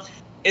Tiana.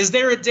 Is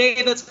there a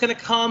day that's going to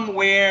come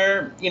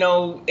where,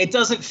 it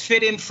doesn't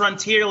fit in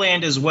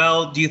Frontierland as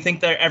well? Do you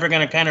think they're ever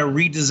going to kind of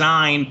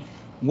redesign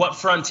what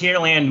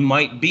Frontierland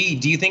might be?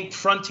 Do you think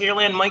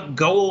Frontierland might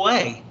go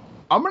away?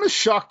 I'm going to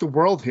shock the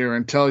world here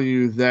and tell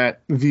you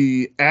that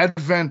the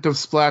advent of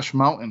Splash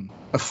Mountain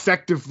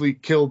effectively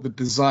killed the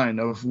design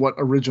of what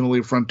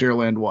originally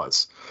Frontierland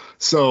was.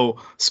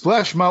 So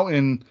Splash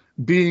Mountain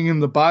being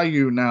in the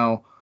Bayou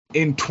now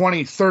in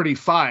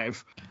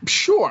 2035,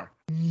 sure,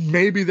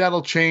 maybe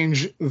that'll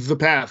change the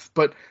path,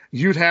 but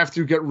you'd have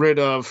to get rid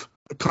of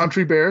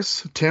Country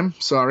Bears,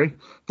 the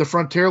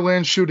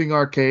Frontierland Shooting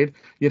Arcade.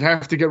 You'd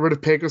have to get rid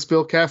of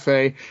Pecosville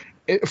Cafe.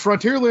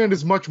 Frontierland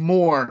is much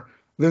more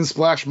than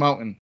Splash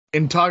Mountain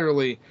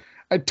entirely.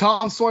 At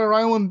Tom Sawyer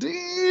Island,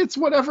 it's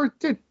whatever.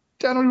 I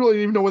don't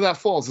really even know where that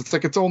falls. It's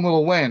like its own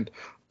little land.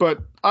 But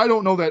I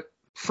don't know that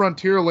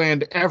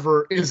Frontierland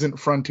ever isn't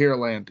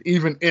Frontierland,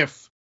 even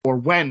if or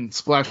when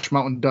Splash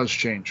Mountain does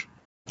change.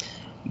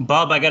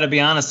 Bub, I got to be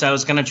honest, I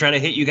was going to try to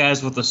hit you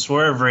guys with a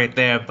swerve right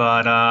there,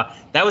 but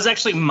that was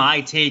actually my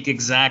take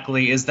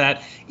exactly, is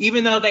that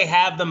even though they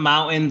have the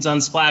mountains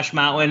on Splash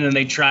Mountain and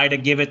they try to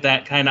give it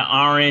that kind of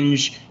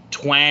orange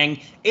twang,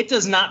 it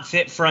does not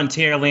fit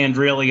Frontierland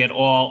really at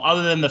all,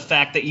 other than the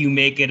fact that you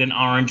make it an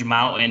orange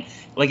mountain.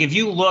 Like, if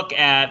you look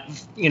at,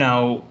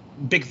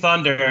 Big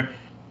Thunder,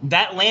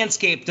 that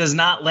landscape does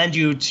not lend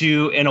you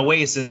to an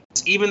oasis.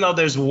 Even though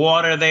there's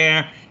water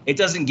there, it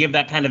doesn't give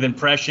that kind of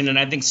impression. And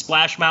I think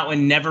Splash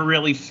Mountain never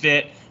really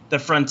fit the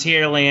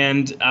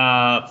Frontierland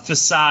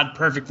facade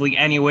perfectly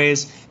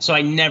anyways, so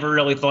I never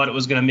really thought it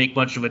was going to make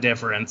much of a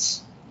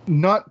difference.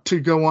 not to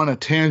go on a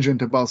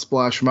tangent about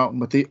Splash Mountain,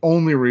 but the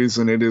only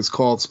reason it is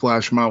called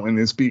Splash Mountain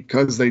is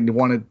because they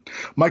wanted.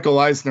 Michael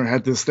Eisner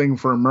had this thing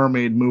for a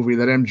mermaid movie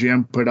that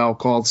MGM put out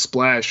called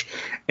Splash,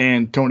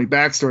 and Tony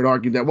Baxter had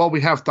argued that, well,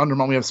 we have Thunder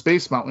Mountain, we have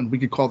Space Mountain, we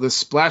could call this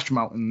Splash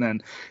Mountain.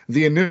 Then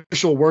the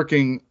initial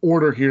working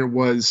order here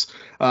was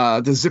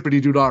the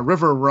Zippity Doo-Dah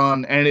River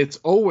run, and it's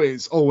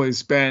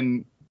always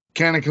been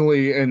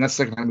canonically, and that's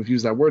the second time we've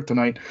used that word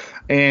tonight,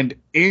 and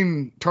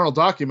in internal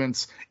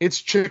documents,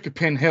 it's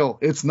Chickapin Hill.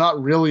 It's not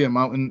really a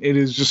mountain. It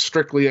is just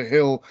strictly a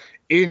hill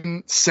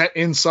set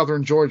in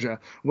southern Georgia,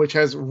 which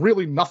has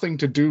really nothing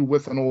to do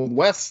with an Old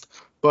West.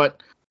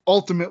 But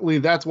ultimately,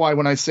 that's why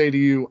when I say to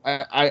you,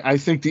 I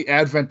think the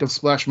advent of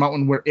Splash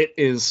Mountain, where it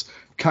is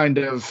kind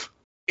of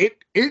it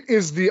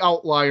is the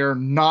outlier,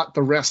 not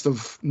the rest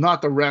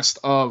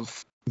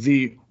of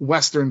the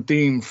Western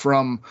theme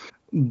from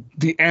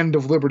the end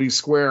of Liberty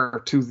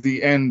Square to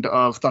the end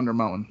of Thunder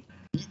Mountain.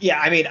 Yeah,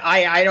 I mean,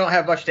 I don't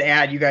have much to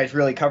add. You guys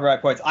really cover my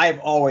points. I've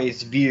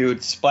always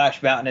viewed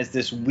Splash Mountain as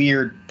this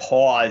weird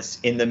pause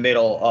in the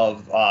middle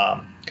of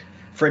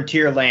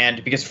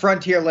Frontierland, because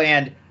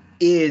Frontierland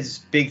is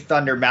Big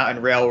Thunder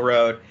Mountain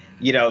Railroad.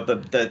 You know,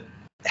 the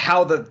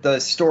how the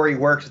story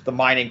works with the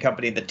mining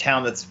company, the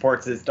town that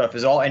supports this stuff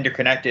is all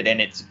interconnected,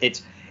 and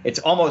it's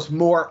almost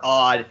more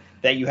odd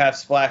that you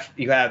have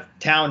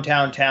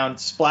town,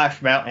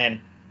 Splash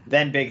Mountain,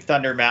 then Big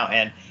Thunder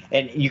Mountain.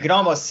 And you can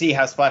almost see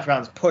how Splash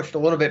Mountain's pushed a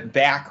little bit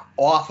back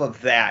off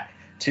of that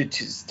to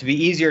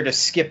be easier to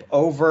skip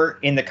over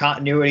in the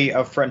continuity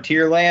of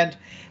Frontierland.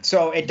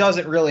 So it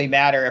doesn't really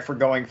matter if we're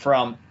going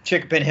from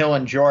Chickapin Hill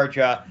in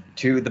Georgia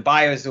to the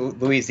Bayous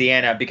of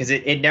Louisiana, because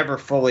it never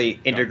fully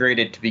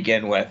integrated to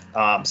begin with.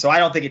 So I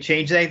don't think it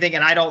changed anything,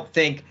 and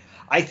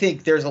I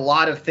think there's a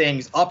lot of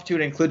things up to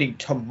and including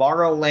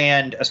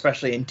Tomorrowland,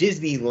 especially in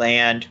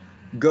Disneyland,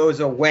 goes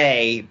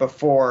away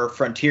before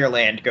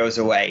Frontierland goes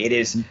away. It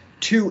is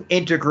too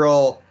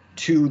integral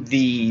to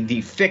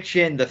the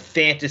fiction, the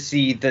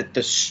fantasy,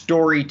 the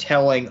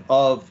storytelling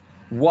of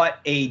what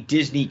a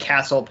Disney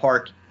castle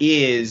park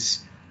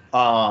is,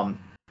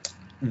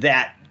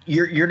 that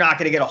you're not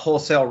going to get a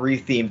wholesale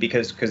retheme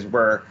because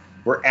we're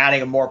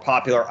adding a more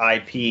popular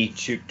IP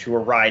to a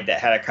ride that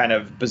had a kind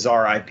of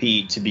bizarre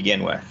IP to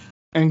begin with.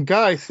 And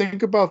Guy,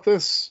 think about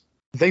this.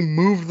 They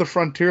moved the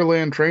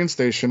Frontierland train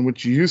station,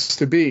 which used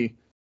to be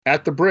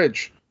at the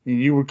bridge.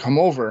 You would come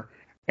over,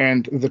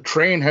 and the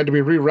train had to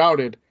be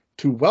rerouted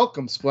to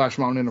welcome Splash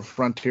Mountain into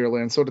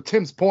Frontierland. So to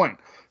Tim's point,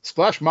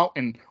 Splash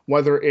Mountain,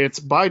 whether it's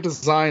by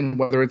design,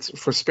 whether it's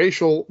for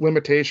spatial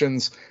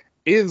limitations,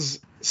 is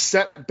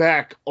set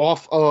back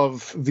off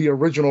of the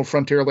original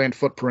Frontierland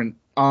footprint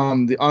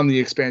on the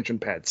expansion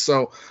pad.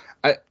 So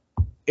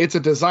it's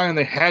a design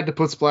they had to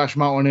put Splash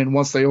Mountain in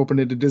once they opened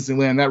it to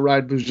Disneyland. That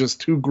ride was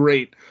just too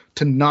great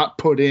to not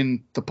put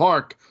in the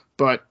park.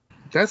 But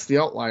that's the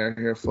outlier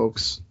here,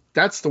 folks.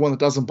 That's the one that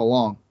doesn't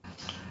belong.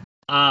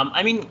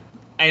 I mean,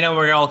 I know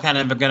we're all kind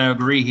of going to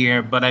agree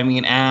here, but I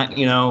mean,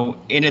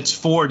 in its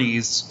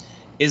 40s,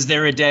 is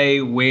there a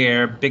day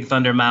where Big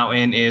Thunder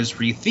Mountain is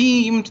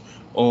rethemed,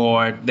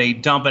 or they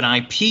dump an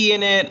IP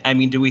in it? I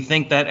mean, do we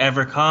think that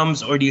ever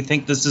comes, or do you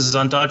think this is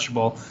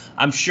untouchable?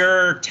 I'm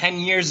sure 10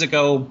 years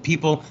ago,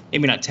 people,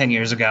 maybe not 10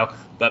 years ago,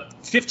 but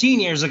 15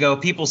 years ago,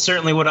 people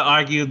certainly would have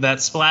argued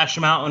that Splash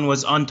Mountain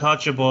was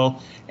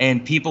untouchable,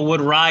 and people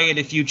would riot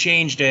if you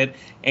changed it.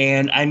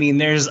 And I mean,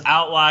 there's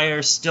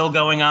outliers still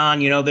going on.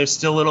 There's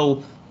still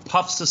little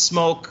puffs of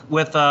smoke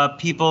with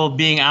people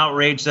being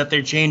outraged that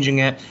they're changing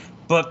it.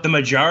 But the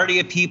majority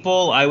of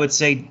people, I would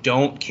say,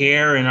 don't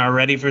care and are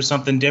ready for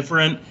something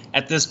different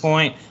at this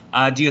point.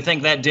 Do you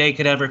think that day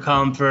could ever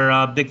come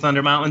for Big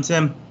Thunder Mountain,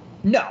 Tim?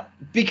 No,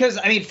 because,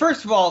 I mean,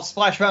 first of all,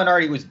 Splash Mountain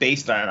already was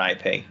based on an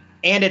IP.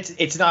 And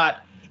it's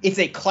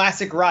a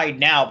classic ride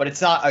now, but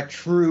it's not a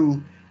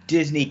true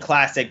Disney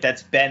classic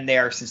that's been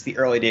there since the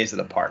early days of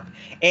the park.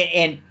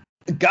 And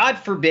God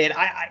forbid,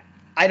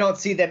 I don't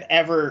see them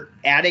ever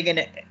adding an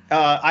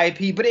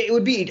IP, but it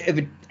would be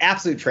an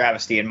absolute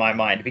travesty in my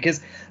mind,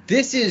 because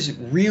this is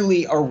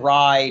really a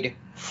ride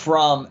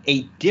from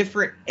a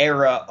different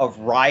era of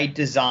ride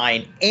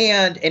design,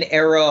 and an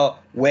era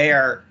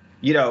where,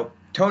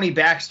 Tony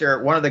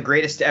Baxter, one of the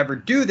greatest to ever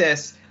do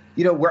this,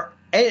 where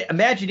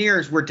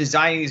Imagineers were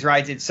designing these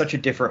rides in such a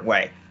different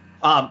way.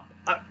 I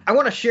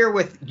want to share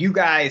with you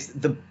guys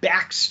the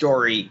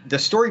backstory, the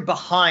story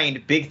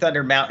behind Big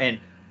Thunder Mountain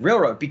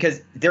Railroad,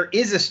 because there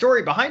is a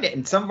story behind it,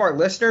 and some of our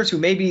listeners who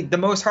may be the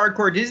most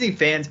hardcore Disney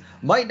fans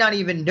might not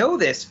even know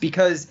this,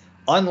 because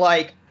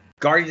unlike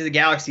Guardians of the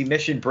Galaxy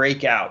Mission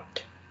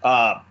Breakout,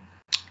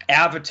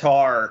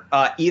 Avatar,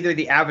 either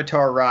the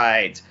Avatar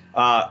rides,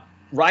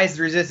 Rise of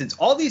the Resistance,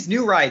 all these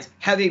new rides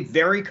have a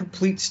very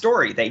complete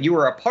story that you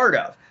are a part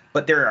of.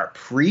 But there are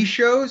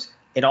pre-shows.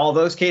 In all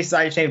those cases,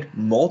 I just named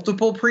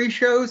multiple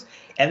pre-shows.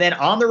 And then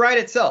on the ride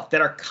itself that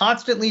are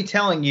constantly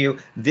telling you,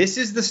 this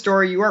is the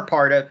story you are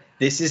part of.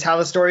 This is how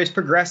the story is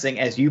progressing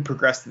as you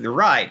progress through the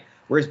ride.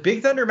 Whereas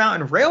Big Thunder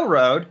Mountain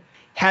Railroad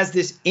has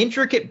this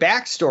intricate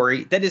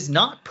backstory that is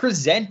not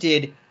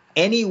presented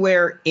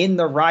anywhere in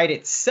the ride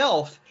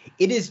itself.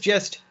 It is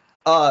just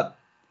a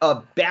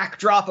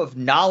backdrop of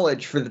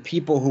knowledge for the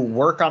people who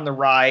work on the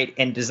ride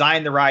and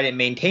design the ride and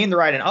maintain the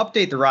ride and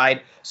update the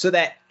ride, so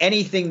that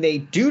anything they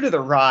do to the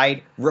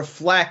ride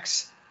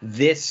reflects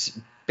this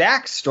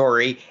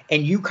backstory,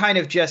 and you kind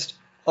of just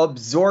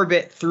absorb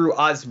it through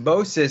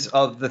osmosis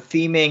of the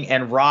theming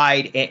and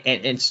ride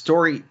and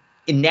story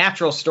and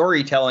natural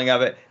storytelling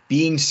of it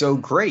being so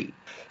great.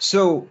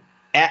 So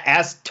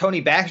as Tony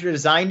Baxter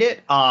designed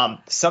it,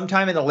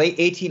 sometime in the late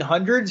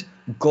 1800s,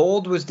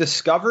 gold was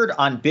discovered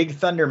on Big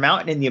Thunder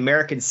Mountain in the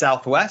American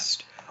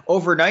Southwest.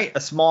 Overnight,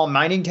 a small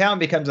mining town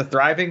becomes a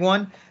thriving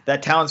one.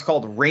 That town's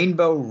called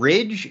Rainbow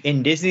Ridge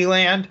in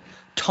Disneyland,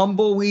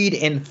 Tumbleweed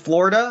in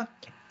Florida,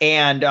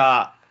 and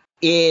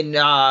in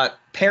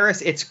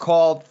Paris, it's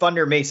called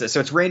Thunder Mesa. So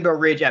it's Rainbow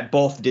Ridge at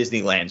both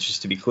Disneylands,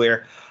 just to be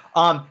clear.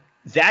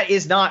 That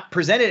is not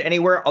presented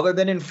anywhere other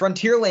than in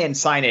Frontierland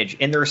signage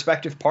in the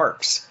respective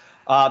parks.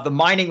 The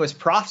mining was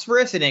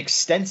prosperous, and an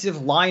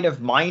extensive line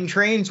of mine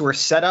trains were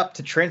set up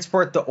to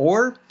transport the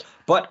ore.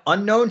 But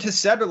unknown to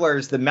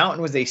settlers, the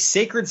mountain was a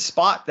sacred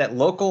spot that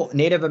local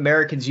Native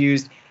Americans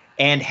used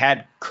and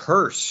had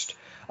cursed.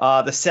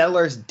 The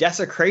settlers'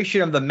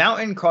 desecration of the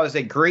mountain caused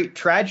a great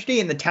tragedy,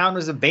 and the town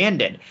was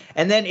abandoned.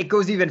 And then it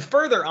goes even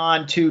further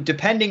on to,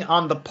 depending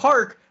on the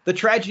park, the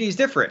tragedy is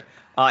different.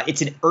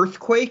 It's an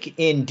earthquake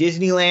in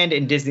Disneyland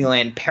and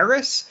Disneyland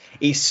Paris,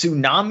 a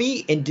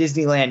tsunami in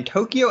Disneyland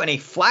Tokyo, and a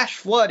flash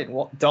flood in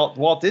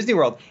Walt Disney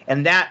World.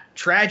 And that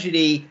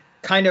tragedy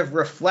kind of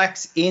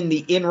reflects in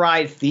the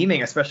in-ride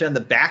theming, especially on the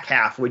back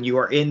half when you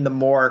are in the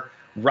more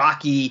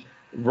rocky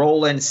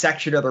rolling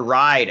section of the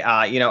ride,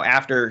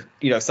 after,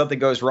 something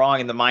goes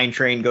wrong and the mine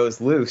train goes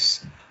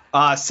loose.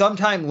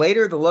 Sometime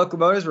later, the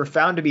locomotives were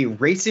found to be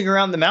racing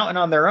around the mountain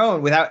on their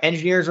own without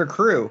engineers or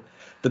crew.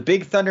 The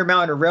Big Thunder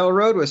Mountain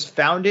Railroad was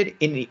founded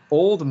in the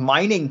old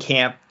mining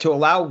camp to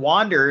allow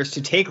wanderers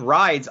to take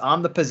rides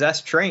on the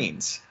possessed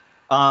trains.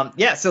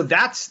 So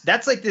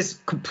that's like this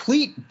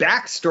complete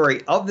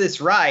backstory of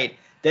this ride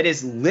that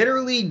is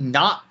literally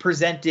not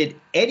presented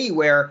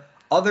anywhere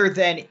other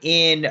than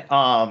in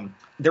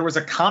there was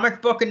a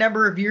comic book a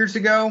number of years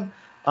ago,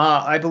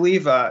 I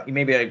believe,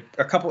 maybe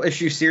a couple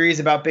issue series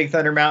about Big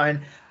Thunder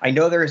Mountain. I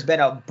know there has been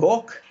a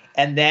book,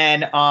 and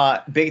then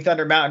Big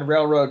Thunder Mountain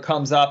Railroad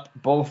comes up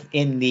both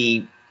in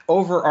the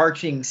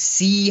overarching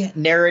sea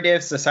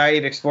narrative, Society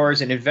of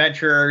Explorers and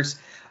Adventurers,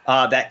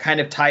 that kind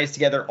of ties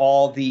together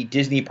all the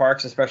Disney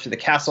parks, especially the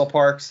castle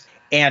parks,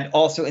 and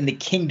also in the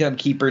Kingdom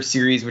Keepers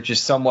series, which is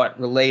somewhat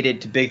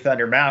related to Big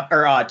Thunder Mountain,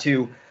 or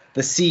to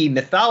the sea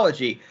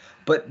mythology.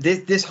 But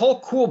this whole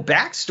cool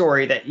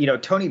backstory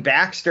that Tony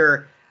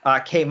Baxter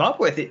came up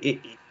with it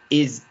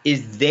is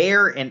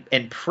there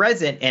and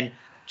present, and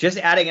just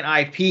adding an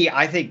IP.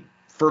 I think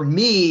for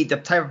me, the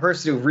type of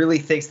person who really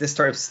thinks this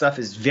sort of stuff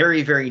is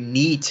very, very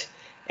neat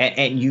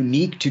and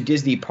unique to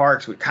Disney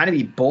parks would kind of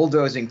be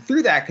bulldozing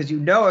through that, because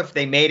if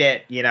they made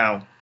it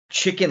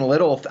Chicken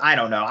Little, I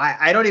don't know,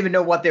 I don't even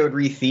know what they would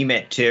retheme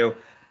it to,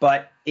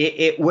 but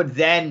it would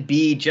then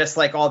be just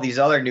like all these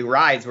other new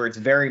rides where it's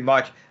very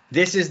much,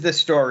 this is the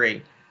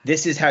story.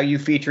 This is how you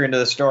feature into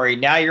the story.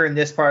 Now you're in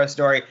this part of the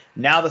story.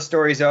 Now the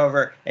story's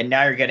over, and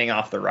now you're getting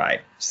off the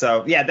ride.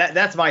 So, yeah,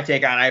 that's my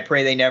take on it. I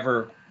pray they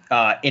never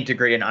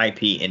integrate an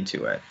IP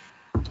into it.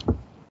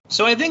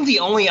 So I think the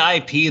only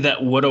IP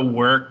that would have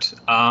worked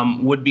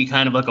would be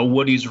kind of like a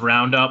Woody's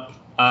Roundup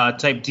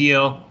type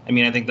deal. I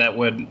mean, I think that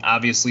would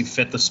obviously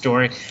fit the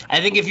story. I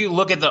think if you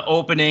look at the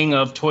opening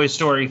of Toy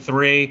Story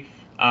 3,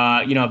 they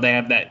have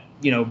that,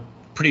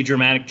 pretty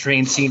dramatic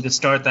train scene to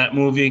start that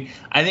movie.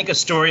 I think a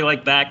story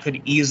like that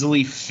could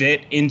easily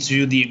fit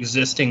into the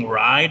existing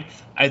ride.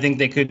 I think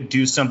they could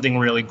do something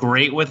really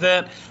great with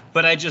it.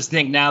 But I just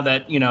think now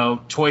that,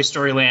 Toy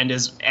Story Land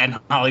is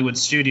at Hollywood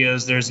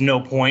Studios, there's no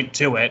point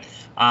to it.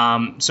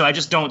 So I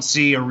just don't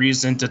see a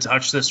reason to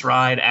touch this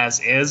ride as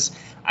is.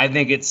 I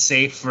think it's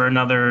safe for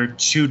another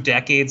 2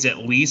 decades at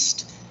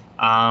least.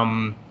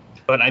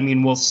 But, I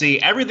mean, we'll see.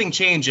 Everything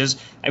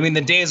changes. I mean,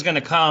 the day is going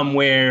to come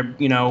where,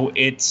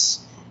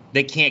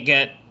 they can't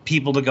get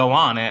people to go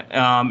on it.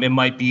 It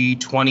might be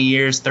 20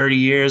 years, 30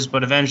 years,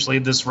 but eventually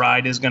this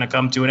ride is going to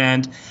come to an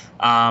end.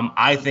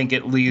 I think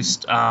at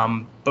least.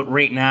 But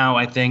right now,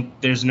 I think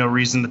there's no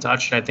reason to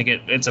touch it. I think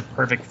it's a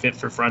perfect fit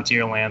for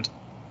Frontierland.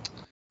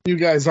 You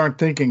guys aren't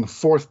thinking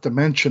fourth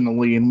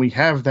dimensionally, and we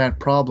have that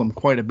problem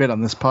quite a bit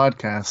on this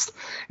podcast.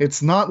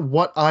 It's not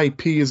what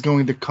IP is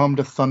going to come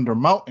to Thunder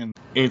Mountain.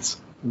 It's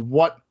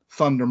what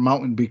Thunder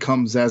Mountain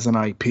becomes as an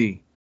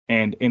IP.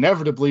 And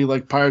inevitably,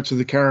 like Pirates of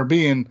the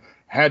Caribbean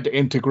had to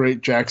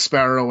integrate Jack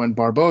Sparrow and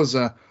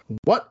Barbossa,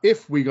 what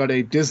if we got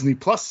a Disney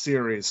Plus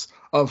series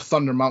of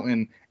Thunder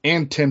Mountain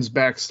and Tim's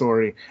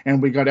backstory,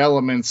 and we got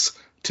elements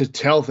to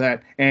tell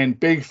that, and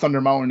Big Thunder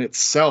Mountain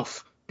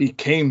itself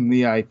became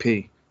the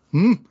IP?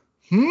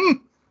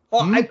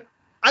 Well,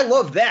 I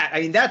love that.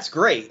 I mean, that's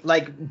great.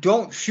 Like,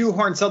 don't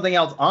shoehorn something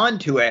else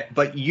onto it,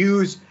 but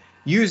use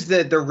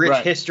the rich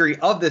history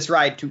of this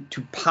ride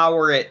to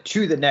power it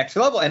to the next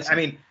level. And I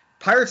mean,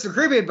 Pirates of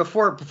the Caribbean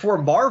before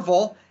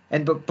Marvel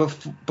And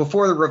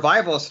before the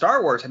revival of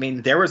Star Wars, I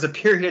mean, there was a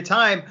period of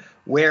time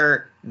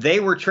where they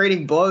were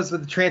trading blows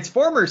with the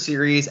Transformers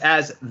series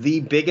as the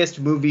biggest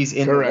movies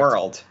in Correct. the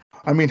world.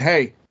 I mean,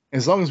 hey,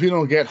 as long as we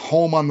don't get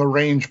Home on the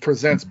Range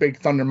presents Big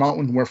Thunder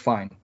Mountain, we're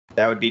fine.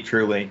 That would be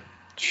truly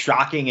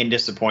shocking and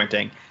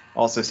disappointing.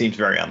 Also seems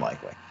very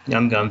unlikely.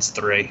 Young Guns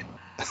 3.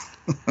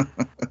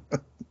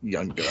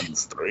 Young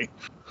Guns 3.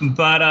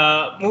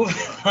 But moving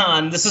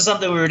on, this is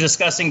something we were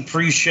discussing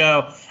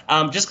pre-show.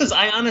 Just because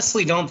I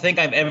honestly don't think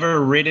I've ever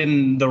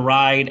ridden the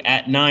ride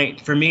at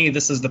night. For me,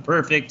 this is the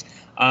perfect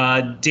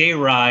day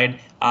ride.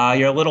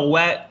 You're a little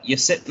wet, you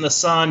sit in the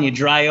sun, you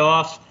dry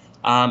off.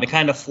 It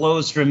kind of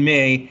flows for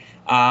me.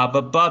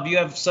 But Bub, you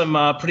have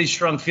some pretty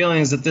strong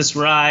feelings that this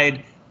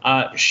ride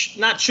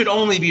should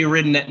only be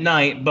ridden at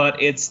night,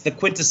 but it's the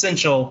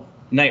quintessential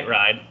night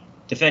ride.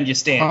 Defend your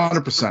stance.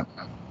 100%.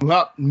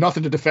 Well,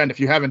 nothing to defend. If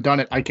you haven't done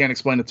it, I can't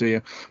explain it to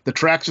you. The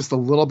track's just a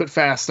little bit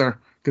faster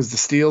because the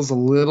steel's a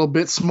little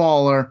bit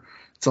smaller.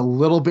 It's a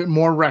little bit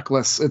more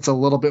reckless. It's a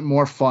little bit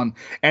more fun.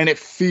 And it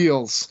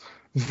feels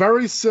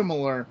very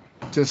similar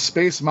to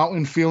Space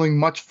Mountain feeling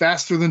much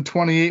faster than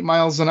 28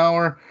 miles an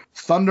hour.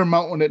 Thunder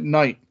Mountain at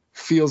night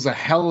feels a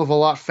hell of a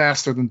lot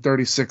faster than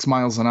 36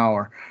 miles an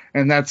hour.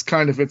 And that's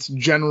kind of its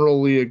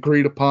generally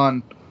agreed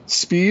upon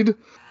speed.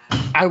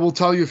 I will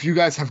tell you, if you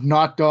guys have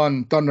not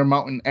done Thunder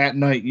Mountain at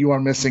night, you are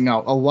missing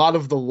out. A lot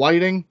of the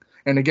lighting,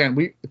 and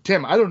again,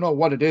 Tim, I don't know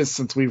what it is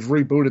since we've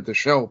rebooted the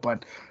show,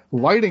 but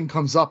lighting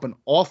comes up an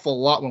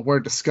awful lot when we're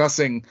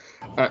discussing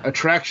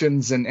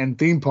attractions and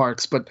theme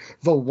parks, but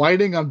the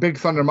lighting on Big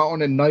Thunder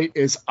Mountain at night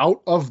is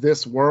out of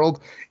this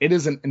world. It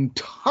is an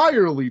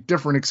entirely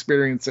different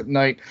experience at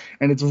night,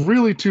 and it's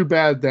really too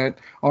bad that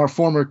our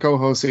former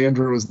co-host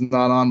Andrew is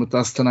not on with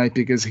us tonight,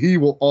 because he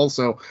will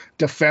also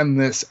defend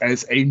this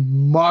as a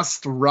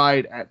must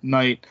ride at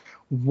night.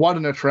 What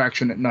an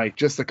attraction at night.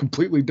 Just a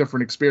completely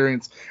different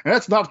experience. And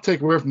that's not to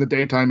take away from the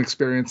daytime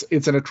experience.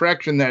 It's an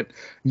attraction that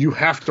you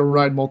have to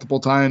ride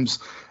multiple times.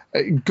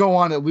 Go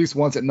on at least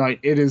once at night.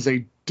 It is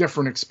a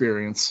different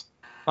experience.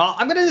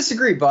 I'm going to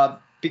disagree,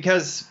 Bob,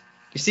 because,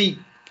 you see,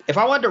 if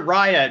I wanted to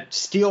ride a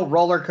steel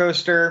roller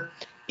coaster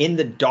in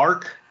the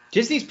dark,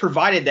 Disney's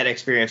provided that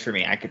experience for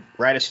me. I could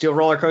ride a steel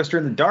roller coaster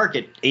in the dark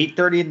at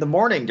 8:30 in the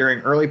morning during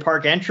early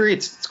park entry.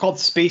 It's called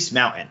Space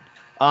Mountain.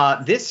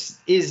 This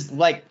is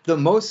like the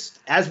most,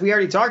 as we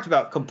already talked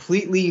about,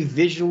 completely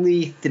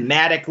visually,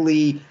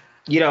 thematically,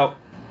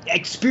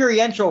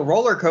 experiential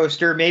roller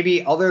coaster,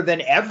 maybe other than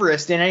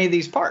Everest in any of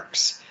these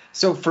parks.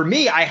 So for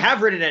me, I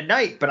have ridden at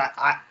night, but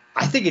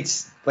I think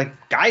it's,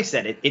 like Guy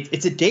said,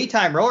 it's a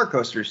daytime roller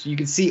coaster. So you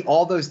can see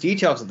all those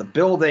details of the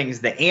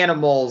buildings, the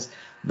animals,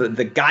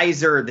 the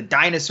geyser, the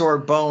dinosaur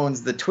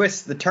bones, the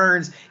twists, the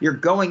turns. You're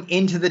going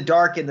into the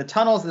dark in the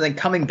tunnels and then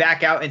coming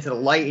back out into the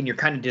light, and you're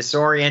kind of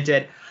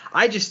disoriented.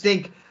 I just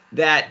think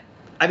that,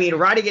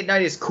 riding at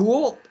night is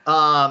cool.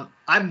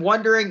 I'm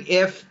wondering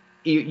if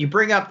you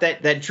bring up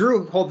that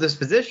Drew holds this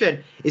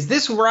position. Is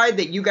this ride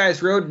that you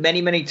guys rode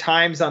many, many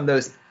times on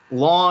those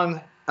long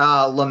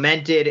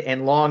lamented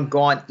and long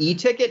gone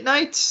e-ticket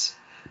nights?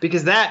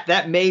 Because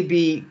that may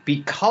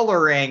be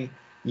coloring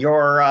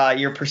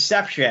your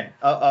perception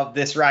of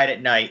this ride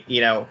at night,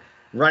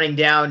 running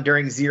down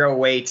during zero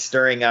waits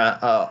during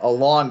a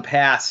long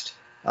past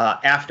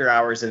after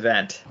hours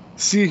event.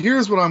 See,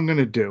 here's what I'm going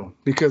to do,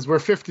 because we're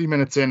 50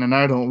 minutes in and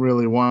I don't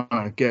really want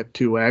to get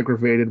too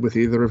aggravated with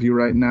either of you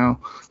right now.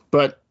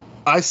 But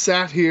I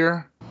sat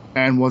here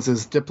and was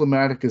as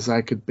diplomatic as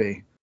I could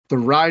be. The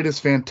ride is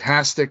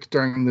fantastic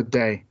during the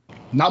day.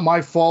 Not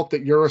my fault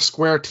that you're a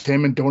square,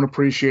 Tim, and don't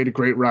appreciate a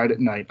great ride at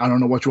night. I don't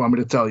know what you want me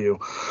to tell you.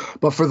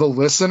 But for the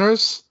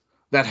listeners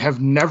that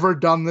have never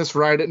done this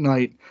ride at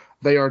night,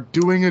 they are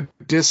doing a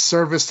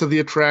disservice to the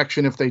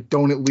attraction if they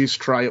don't at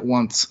least try it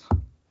once.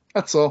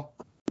 That's all.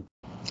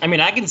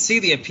 I can see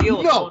the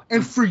appeal. No,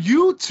 and for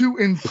you to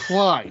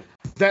imply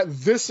that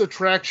this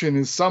attraction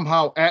is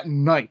somehow at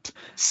night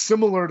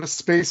similar to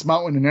Space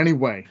Mountain in any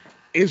way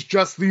is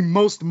just the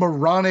most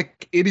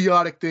moronic,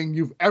 idiotic thing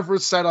you've ever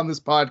said on this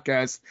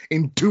podcast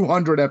in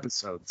 200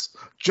 episodes.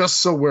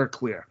 Just so we're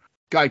clear.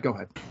 Guy, go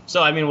ahead.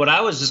 So, what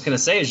I was just going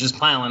to say is just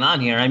piling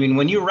on here.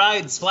 When you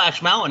ride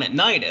Splash Mountain at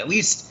night, at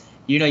least,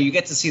 you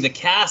get to see the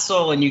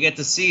castle and you get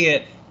to see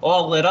it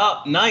all lit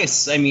up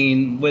nice.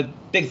 With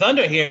Big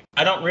Thunder here,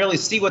 I don't really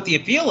see what the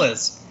appeal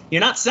is.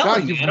 You're not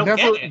selling me. I don't get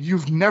it.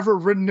 You've never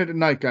ridden it at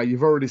night, Guy.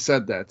 You've already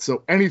said that.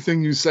 So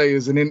anything you say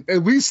is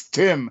at least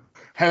Tim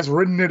has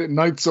ridden it at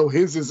night, so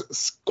his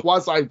is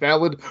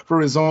quasi-valid for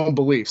his own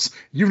beliefs.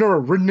 You've never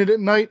ridden it at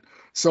night,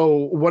 so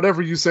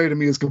whatever you say to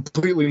me is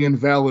completely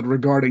invalid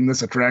regarding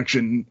this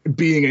attraction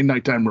being a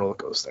nighttime roller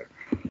coaster.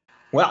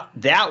 Well,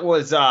 that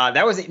was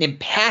an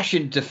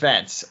impassioned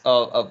defense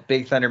of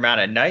Big Thunder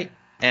Mountain at night,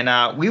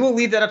 and we will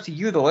leave that up to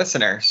you, the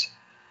listeners,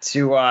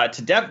 to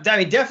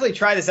definitely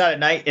try this out at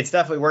night. It's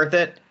definitely worth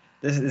it.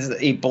 this is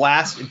a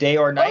blast day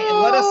or night. And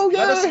let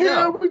us Here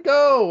know. we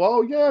go.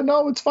 Oh, yeah,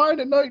 no, it's fine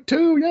at night,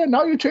 too. Yeah,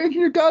 now you're changing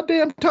your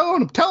goddamn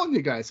tone. I'm telling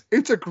you guys,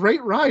 it's a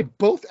great ride.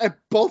 At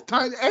both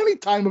times, any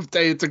time of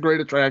day, it's a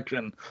great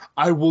attraction.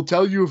 I will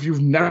tell you, if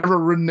you've never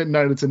ridden at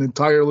night, it's an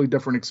entirely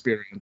different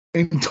experience.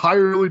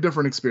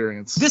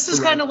 This is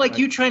kind of like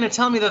you trying to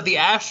tell me that the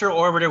Astro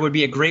Orbiter would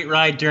be a great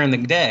ride during the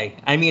day.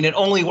 I mean, it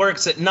only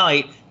works at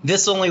night.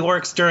 This only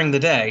works during the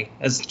day,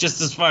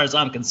 as far as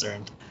I'm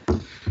concerned.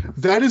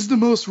 That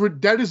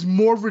is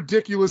more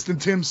ridiculous than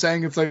Tim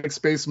saying it's like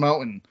Space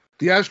Mountain.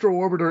 The Astro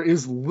Orbiter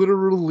is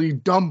literally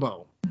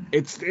Dumbo.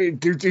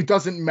 It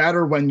doesn't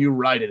matter when you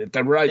ride it.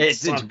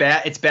 It's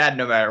bad. It's bad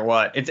no matter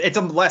what. It's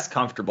a less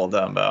comfortable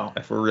Dumbo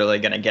if we're really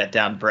gonna get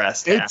down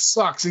brass tacks. It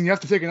sucks, and you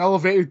have to take an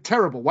elevator.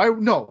 Terrible. Why?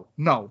 No.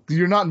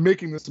 You're not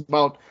making this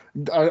about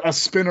a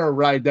spinner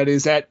ride that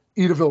is at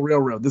Edaville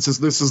Railroad. This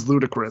is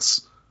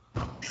ludicrous.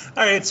 All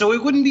right, so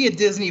it wouldn't be a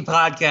Disney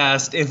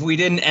podcast if we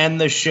didn't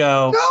end the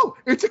show. No,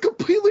 it's a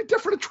completely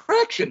different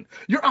attraction.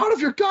 You're out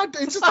of your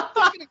goddamn. It's just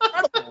fucking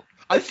incredible.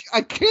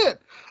 I can't.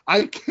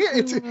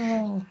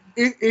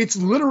 It's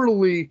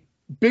literally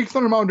Big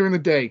Thunder Mountain during the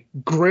day.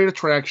 Great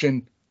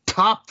attraction.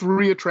 Top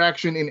 3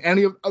 attraction in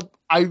any of.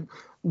 I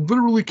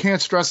literally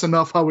can't stress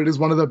enough how it is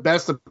one of the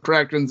best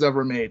attractions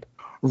ever made.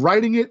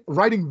 Riding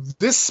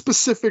this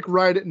specific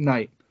ride at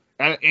night.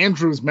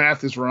 Andrew's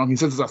math is wrong. He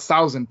says it's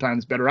 1,000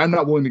 times better. I'm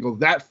not willing to go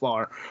that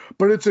far,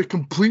 but it's a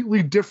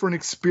completely different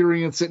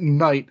experience at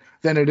night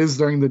than it is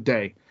during the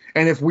day.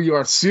 And if we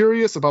are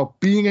serious about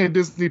being a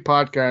Disney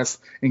podcast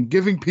and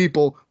giving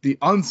people the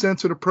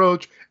uncensored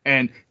approach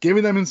and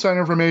giving them inside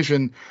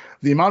information,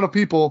 the amount of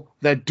people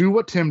that do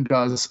what Tim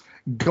does,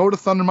 go to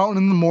Thunder Mountain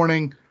in the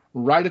morning,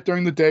 ride it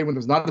during the day when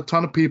there's not a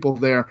ton of people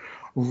there,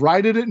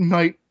 ride it at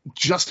night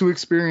just to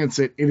experience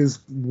it. It is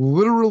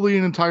literally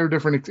an entirely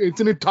different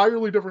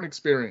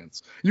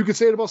experience. You could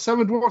say it about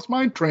Seven Dwarfs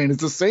Mine Train.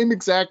 It's the same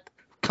exact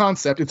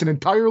concept. It's an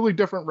entirely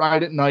different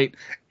ride at night,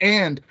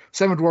 and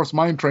Seven Dwarfs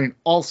Mine Train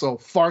also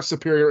far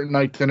superior at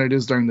night than it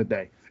is during the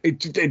day. It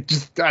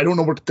just I don't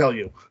know what to tell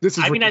you.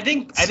 I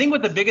think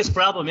what the biggest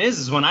problem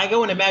is when I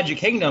go into Magic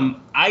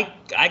Kingdom,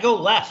 I go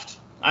left.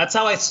 That's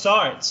how I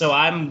start. So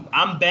I'm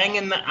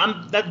banging.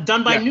 I'm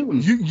done by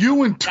noon.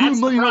 You and 2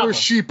 million other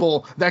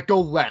sheeple that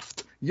go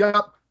left.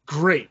 Yup.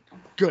 Great.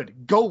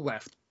 Good. Go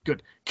left.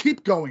 Good.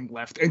 Keep going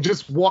left and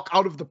just walk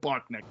out of the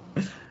park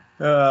next.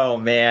 Oh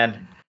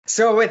man.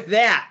 So with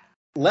that,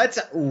 let's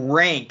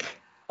rank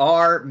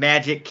our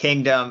Magic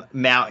Kingdom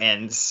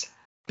mountains,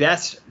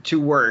 best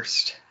to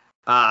worst.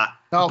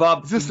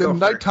 Bob, is this the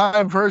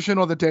nighttime version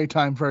or the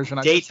daytime version?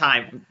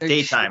 Daytime.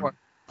 Sure.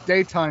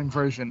 Daytime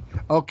version.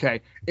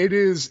 Okay. It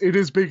is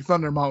Big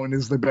Thunder Mountain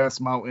is the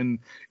best mountain.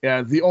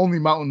 Yeah, the only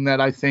mountain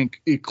that I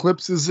think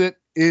eclipses it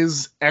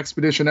is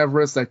Expedition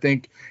Everest. I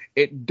think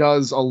it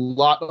does a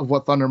lot of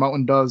what Thunder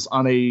Mountain does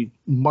on a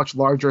much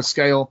larger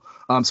scale.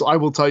 So I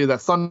will tell you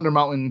that Thunder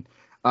Mountain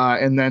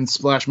and then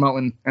Splash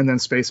Mountain and then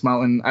Space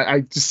Mountain.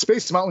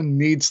 Space Mountain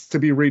needs to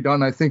be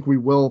redone. I think we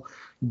will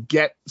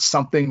get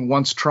something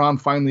once Tron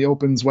finally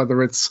opens,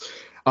 whether it's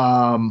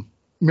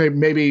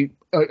maybe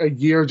a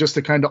year just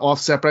to kind of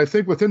offset. But I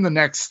think within the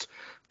next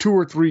 2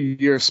 or 3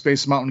 years,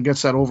 Space Mountain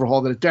gets that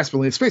overhaul that it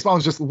desperately needs. Space Mountain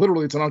is just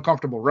literally, it's an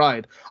uncomfortable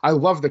ride. I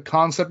love the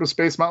concept of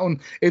Space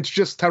Mountain. It's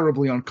just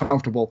terribly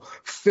uncomfortable,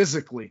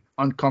 physically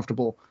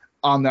uncomfortable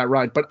on that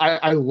ride. But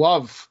I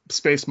love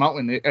Space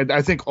Mountain.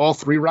 I think all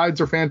 3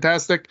 rides are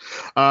fantastic.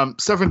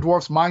 Seven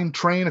Dwarfs Mine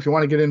Train, if you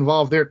want to get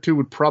involved there too,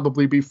 would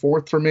probably be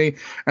 4th for me.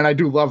 And I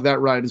do love that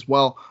ride as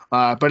well.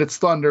 But it's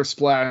Thunder,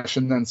 Splash,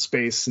 and then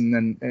Space. And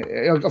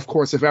then, of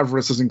course, if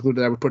Everest is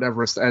included, I would put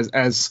Everest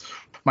as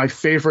my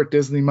favorite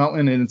Disney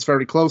mountain, and it's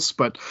very close.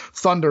 But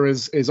Thunder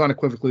is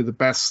unequivocally the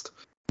best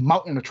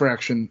mountain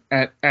attraction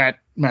at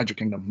Magic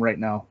Kingdom right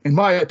now, in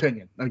my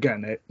opinion.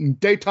 Again, at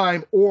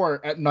daytime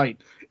or at night,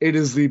 it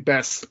is the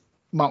best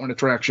mountain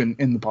attraction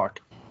in the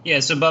park. Yeah,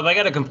 so Bub, I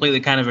got to completely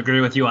kind of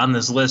agree with you on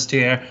this list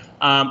here.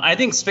 I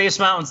think Space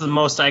Mountain's the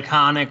most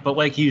iconic, but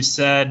like you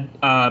said,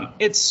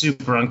 it's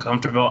super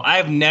uncomfortable.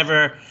 I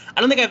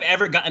don't think I've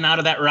ever gotten out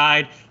of that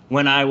ride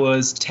when I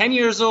was 10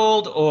 years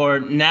old or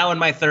now in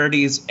my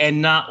 30s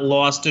and not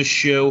lost a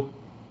shoe.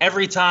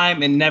 Every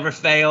time, it never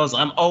fails.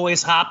 I'm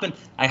always hopping.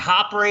 I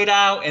hop right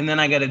out, and then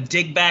I got to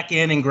dig back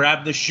in and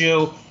grab the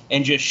shoe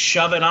and just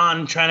shove it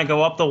on, trying to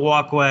go up the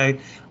walkway.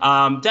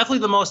 Definitely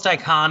the most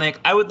iconic.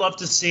 I would love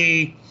to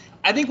see.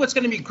 I think what's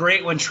going to be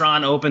great when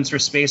Tron opens for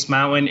Space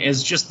Mountain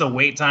is just the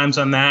wait times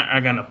on that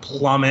are going to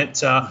plummet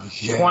to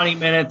 20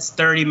 minutes,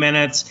 30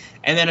 minutes.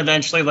 And then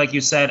eventually, like you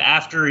said,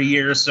 after a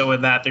year or so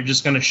of that, they're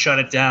just going to shut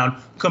it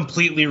down,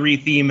 completely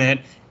retheme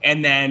it.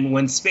 And then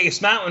when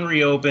Space Mountain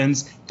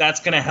reopens,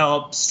 that's going to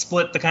help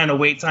split the kind of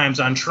wait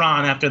times on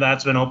Tron after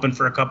that's been open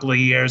for a couple of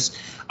years.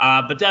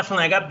 But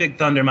definitely, I got Big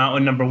Thunder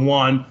Mountain number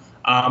 1.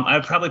 I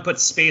would probably put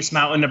Space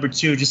Mountain number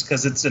 2 just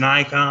because it's an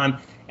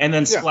icon. And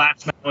then Splash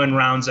Mountain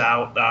rounds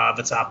out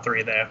the top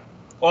 3 there.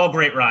 All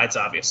great rides,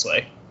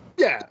 obviously.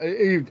 Yeah,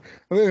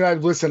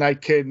 listen, I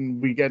kid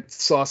and we get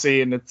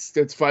saucy and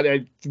it's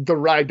fun. The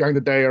ride during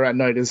the day or at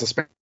night is a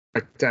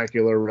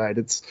spectacular ride.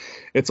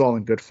 It's all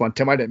in good fun.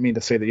 Tim, I didn't mean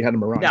to say that you had a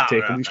moronic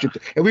take.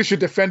 At least you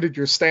defended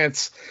your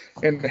stance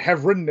and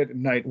have ridden it at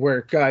night,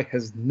 where Guy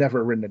has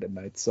never ridden it at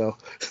night. So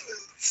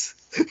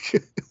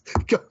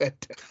go ahead.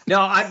 No,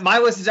 my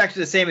list is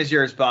actually the same as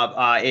yours, Bob.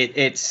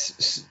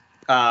 It's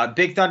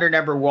Big Thunder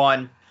number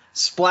 1.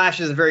 Splash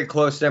is a very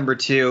close number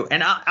 2,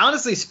 and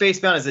honestly,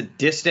 Space Mountain is a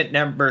distant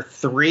number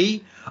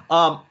 3.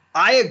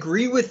 I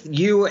agree with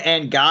you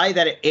and Guy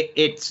that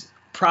it's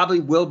probably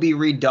will be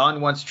redone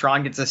once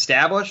Tron gets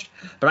established,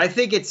 but I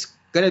think it's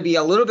going to be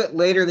a little bit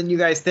later than you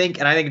guys think,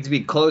 and I think it's going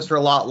to be closed for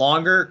a lot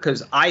longer,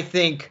 because I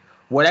think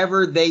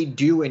whatever they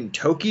do in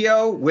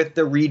Tokyo with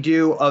the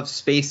redo of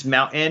Space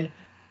Mountain,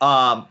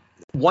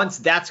 once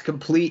that's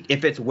complete,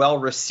 if it's well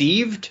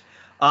received,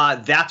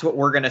 that's what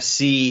we're going to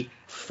see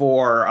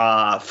for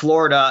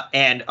Florida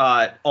and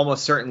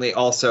almost certainly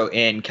also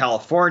in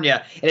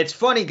California. And it's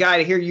funny, Guy,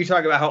 to hear you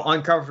talk about how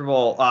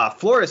uncomfortable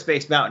Florida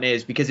Space Mountain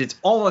is, because it's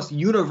almost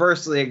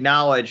universally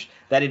acknowledged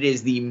that it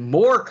is the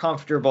more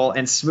comfortable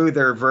and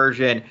smoother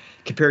version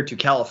compared to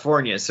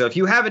California. So if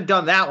you haven't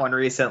done that one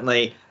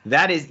recently,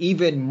 that is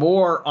even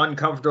more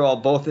uncomfortable,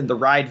 both in the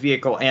ride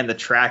vehicle and the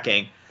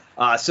tracking.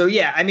 So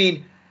yeah, I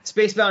mean,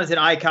 Space Mountain is an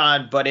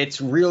icon, but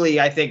it's really,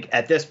 I think,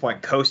 at this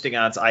point, coasting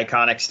on its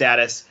iconic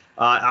status.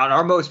 On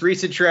our most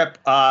recent trip,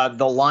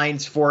 the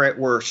lines for it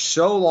were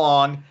so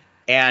long,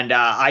 and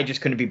I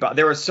just couldn't be –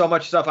 there was so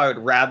much stuff I would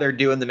rather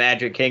do in the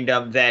Magic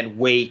Kingdom than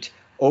wait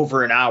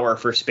over an hour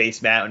for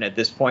Space Mountain at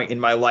this point in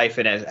my life,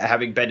 and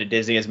having been to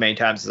Disney as many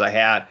times as I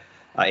had.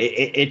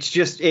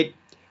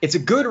 It's a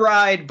good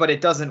ride, but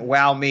it doesn't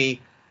wow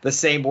me the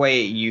same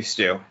way it used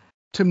to.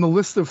 Tim, the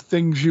list of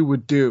things you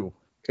would do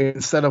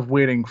instead of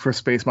waiting for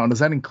Space Mountain, does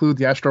that include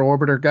the Astro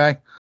Orbiter, Guy?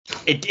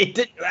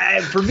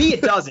 For me,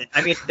 it doesn't.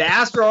 I mean, the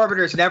Astro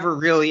Orbiter is never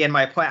really in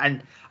my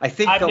plan. I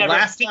think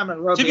last time I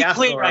rode the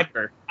Astro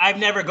Orbiter, I've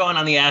never gone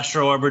on the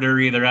Astro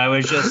Orbiter either. I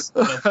was just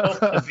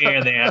the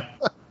bear there.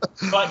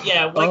 But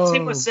yeah, like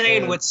Tim was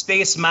saying with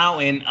Space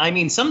Mountain, I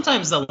mean,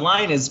 sometimes the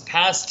line is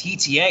past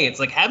TTA. It's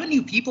like, haven't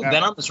you people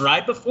been on this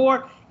ride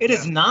before? It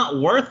is not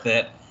worth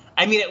it.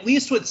 I mean, at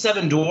least with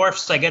Seven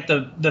Dwarfs, I get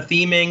the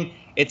theming.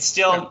 It's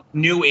still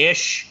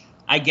new-ish.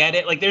 I get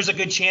it. Like, there's a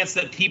good chance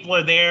that people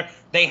are there.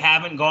 They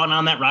haven't gone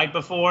on that ride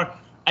before.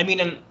 I mean,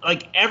 and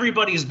like,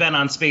 everybody's been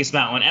on Space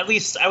Mountain. At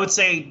least I would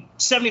say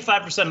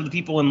 75% of the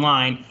people in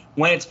line,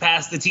 when it's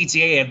past the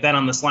TTA, have been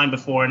on this line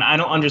before. And I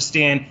don't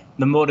understand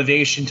the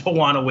motivation to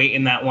want to wait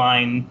in that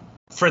line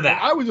for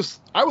that. I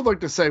would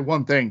like to say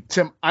one thing,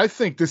 Tim. I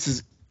think this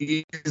is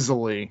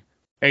easily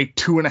a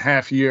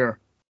 2.5 year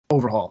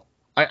overhaul.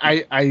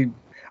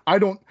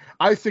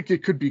 I think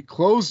it could be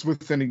closed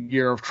within a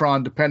year of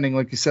Tron, depending,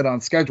 like you said,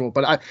 on schedule.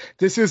 But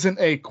this isn't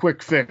a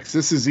quick fix.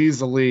 This is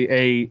easily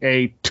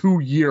a 2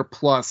 year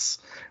plus.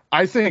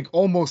 I think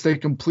almost a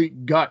complete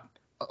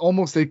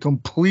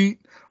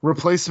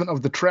replacement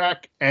of the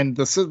track, and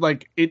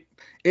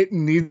it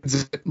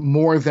needs it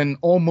more than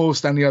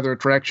almost any other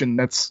attraction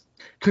that's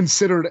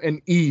considered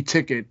an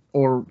E-ticket.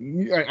 Or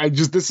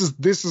this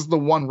is the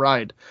one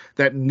ride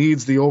that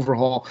needs the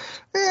overhaul.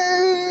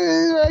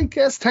 I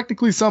guess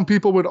technically some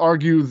people would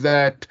argue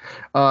that,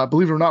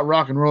 believe it or not,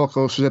 Rock and Roller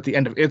Coaster is at the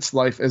end of its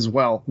life as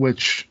well,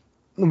 which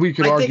we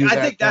could argue. I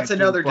think that's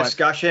another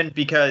discussion,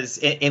 because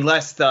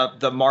unless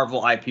the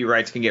Marvel IP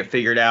rights can get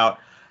figured out,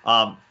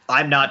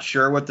 I'm not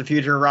sure what the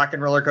future of Rock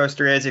and Roller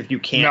Coaster is if you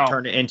can't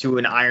turn it into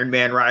an Iron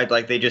Man ride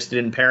like they just did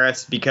in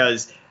Paris,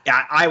 because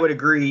I would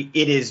agree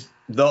it is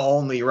the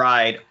only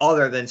ride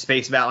other than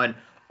Space Mountain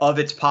of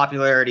its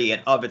popularity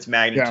and of its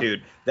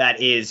magnitude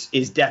that is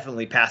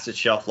definitely past its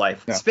shelf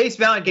life. Yeah. Space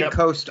Mountain can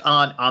coast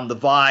on the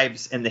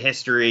vibes and the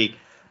history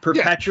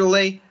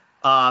perpetually.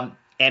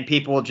 And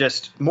people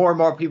more and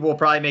more people will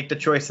probably make the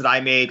choice that I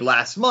made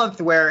last month,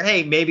 where,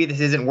 hey, maybe this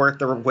isn't worth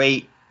the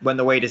wait when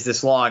the wait is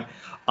this long.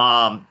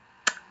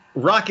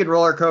 Rock and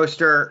Roller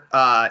Coaster,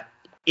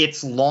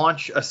 its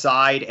launch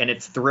aside and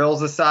its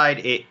thrills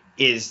aside, it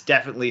is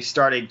definitely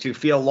starting to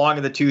feel long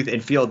in the tooth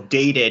and feel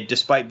dated,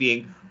 despite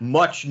being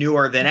much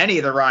newer than any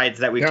of the rides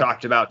that we've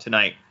talked about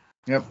tonight.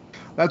 Yep.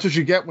 That's what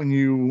you get when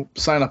you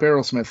sign up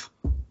Aerosmith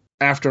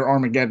after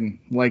Armageddon.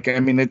 Like, I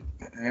mean,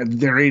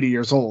 they're 80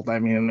 years old. I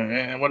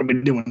mean, what are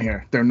we doing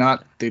here? They're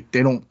not, they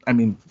don't, I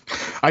mean,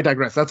 I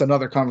digress. That's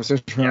another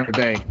conversation for another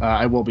day.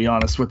 I will be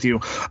honest with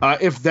you.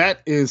 If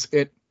that is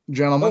it,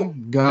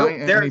 gentlemen,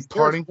 there's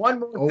one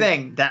more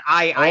thing that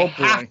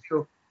I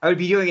would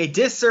be doing a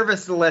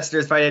disservice to the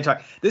listeners if I didn't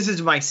talk. This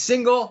is my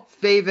single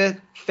favorite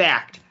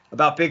fact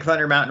about Big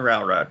Thunder Mountain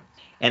Railroad,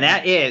 and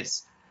that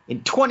is,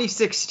 in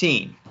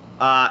 2016,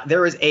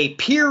 there was a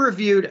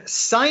peer-reviewed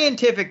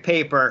scientific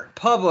paper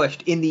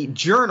published in the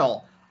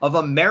Journal of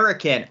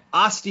American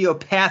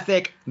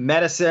Osteopathic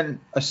Medicine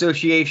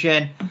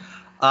Association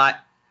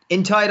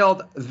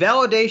entitled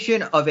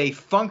Validation of a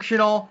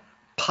Functional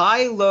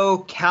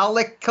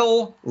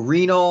Pilocalical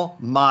Renal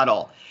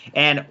Model.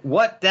 And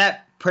what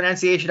that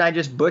pronunciation I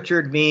just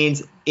butchered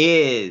means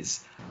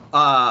is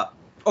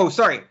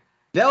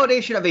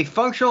Validation of a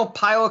functional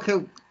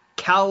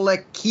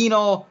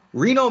pilocalichinal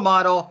renal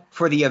model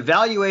for the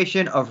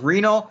evaluation of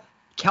renal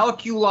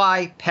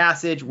calculi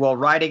passage while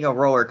riding a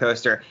roller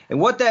coaster. And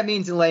what that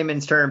means in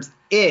layman's terms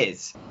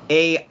is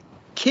a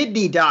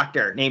kidney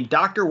doctor named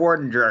Dr.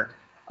 Wardinger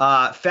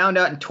found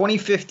out in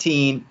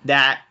 2015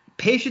 that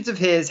patients of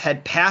his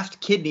had passed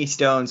kidney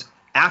stones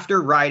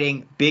after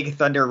riding Big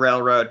Thunder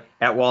Railroad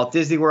at Walt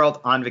Disney World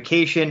on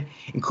vacation,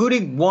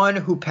 including one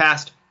who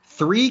passed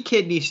 3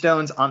 kidney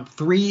stones on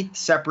 3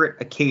 separate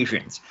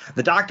occasions.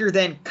 The doctor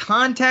then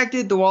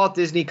contacted the Walt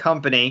Disney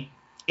Company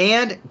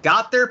and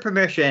got their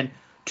permission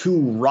to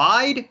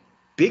ride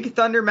Big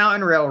Thunder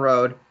Mountain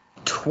Railroad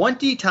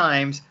 20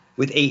 times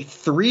with a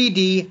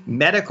 3D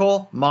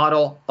medical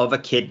model of a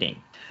kidney.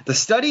 The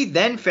study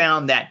then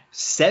found that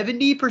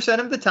 70%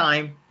 of the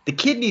time, the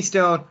kidney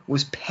stone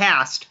was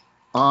passed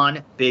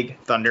on Big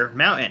Thunder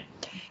Mountain.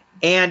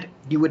 And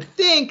you would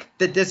think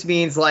that this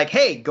means like,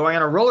 hey, going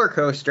on a roller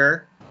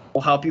coaster will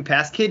help you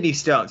pass kidney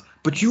stones.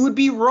 But you would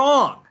be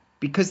wrong,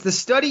 because the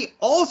study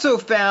also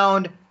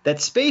found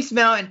that Space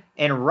Mountain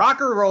and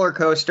Rocker Roller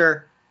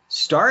Coaster,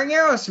 starring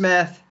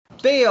Aerosmith,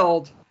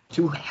 failed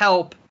to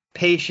help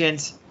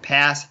patients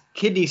pass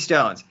kidney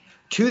stones.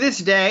 To this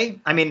day,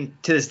 I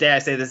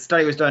say the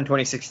study was done in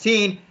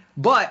 2016,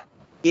 but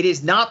it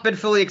has not been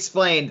fully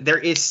explained. There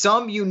is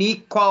some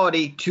unique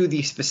quality to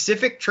the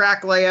specific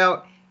track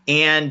layout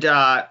and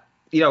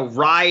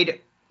ride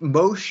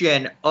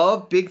motion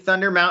of Big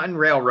Thunder Mountain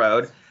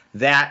Railroad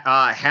that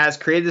has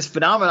created this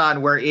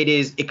phenomenon where it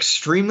is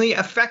extremely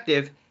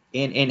effective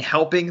in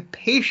helping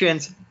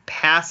patients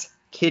pass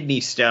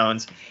kidney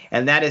stones.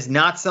 And that is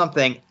not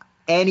something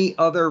any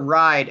other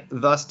ride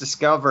thus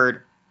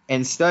discovered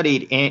and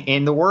studied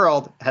in the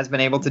world has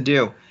been able to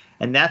do.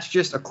 And that's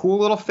just a cool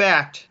little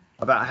fact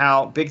about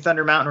how Big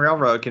Thunder Mountain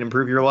Railroad can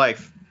improve your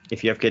life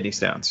if you have kidney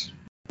stones.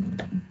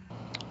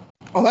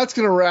 Well, that's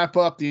going to wrap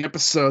up the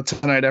episode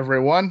tonight,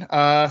 everyone.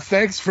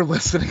 Thanks for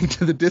listening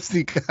to the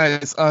Disney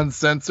Guys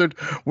Uncensored,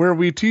 where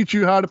we teach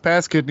you how to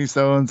pass kidney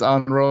stones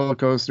on roller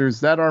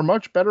coasters that are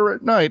much better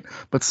at night,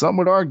 but some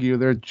would argue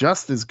they're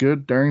just as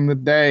good during the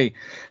day. If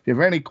you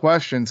have any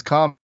questions,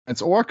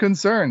 comments, or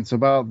concerns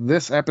about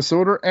this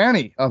episode or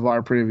any of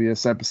our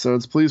previous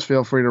episodes, please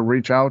feel free to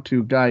reach out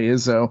to Guy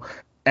Izzo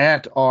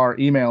at our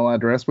email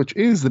address, which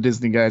is the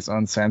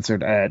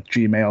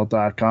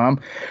DisneyGuysUncensored@gmail.com.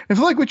 If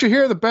you like what you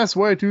hear, the best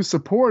way to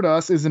support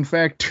us is, in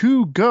fact,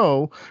 to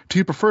go to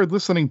your preferred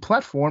listening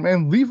platform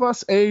and leave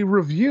us a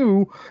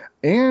review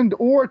and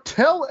or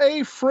tell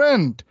a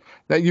friend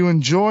that you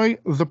enjoy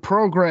the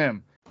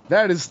program.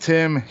 That is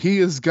Tim. He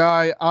is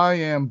Guy. I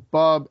am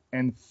Bub.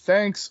 And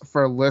thanks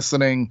for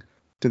listening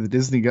to the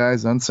Disney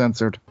Guys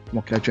Uncensored.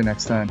 We'll catch you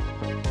next time.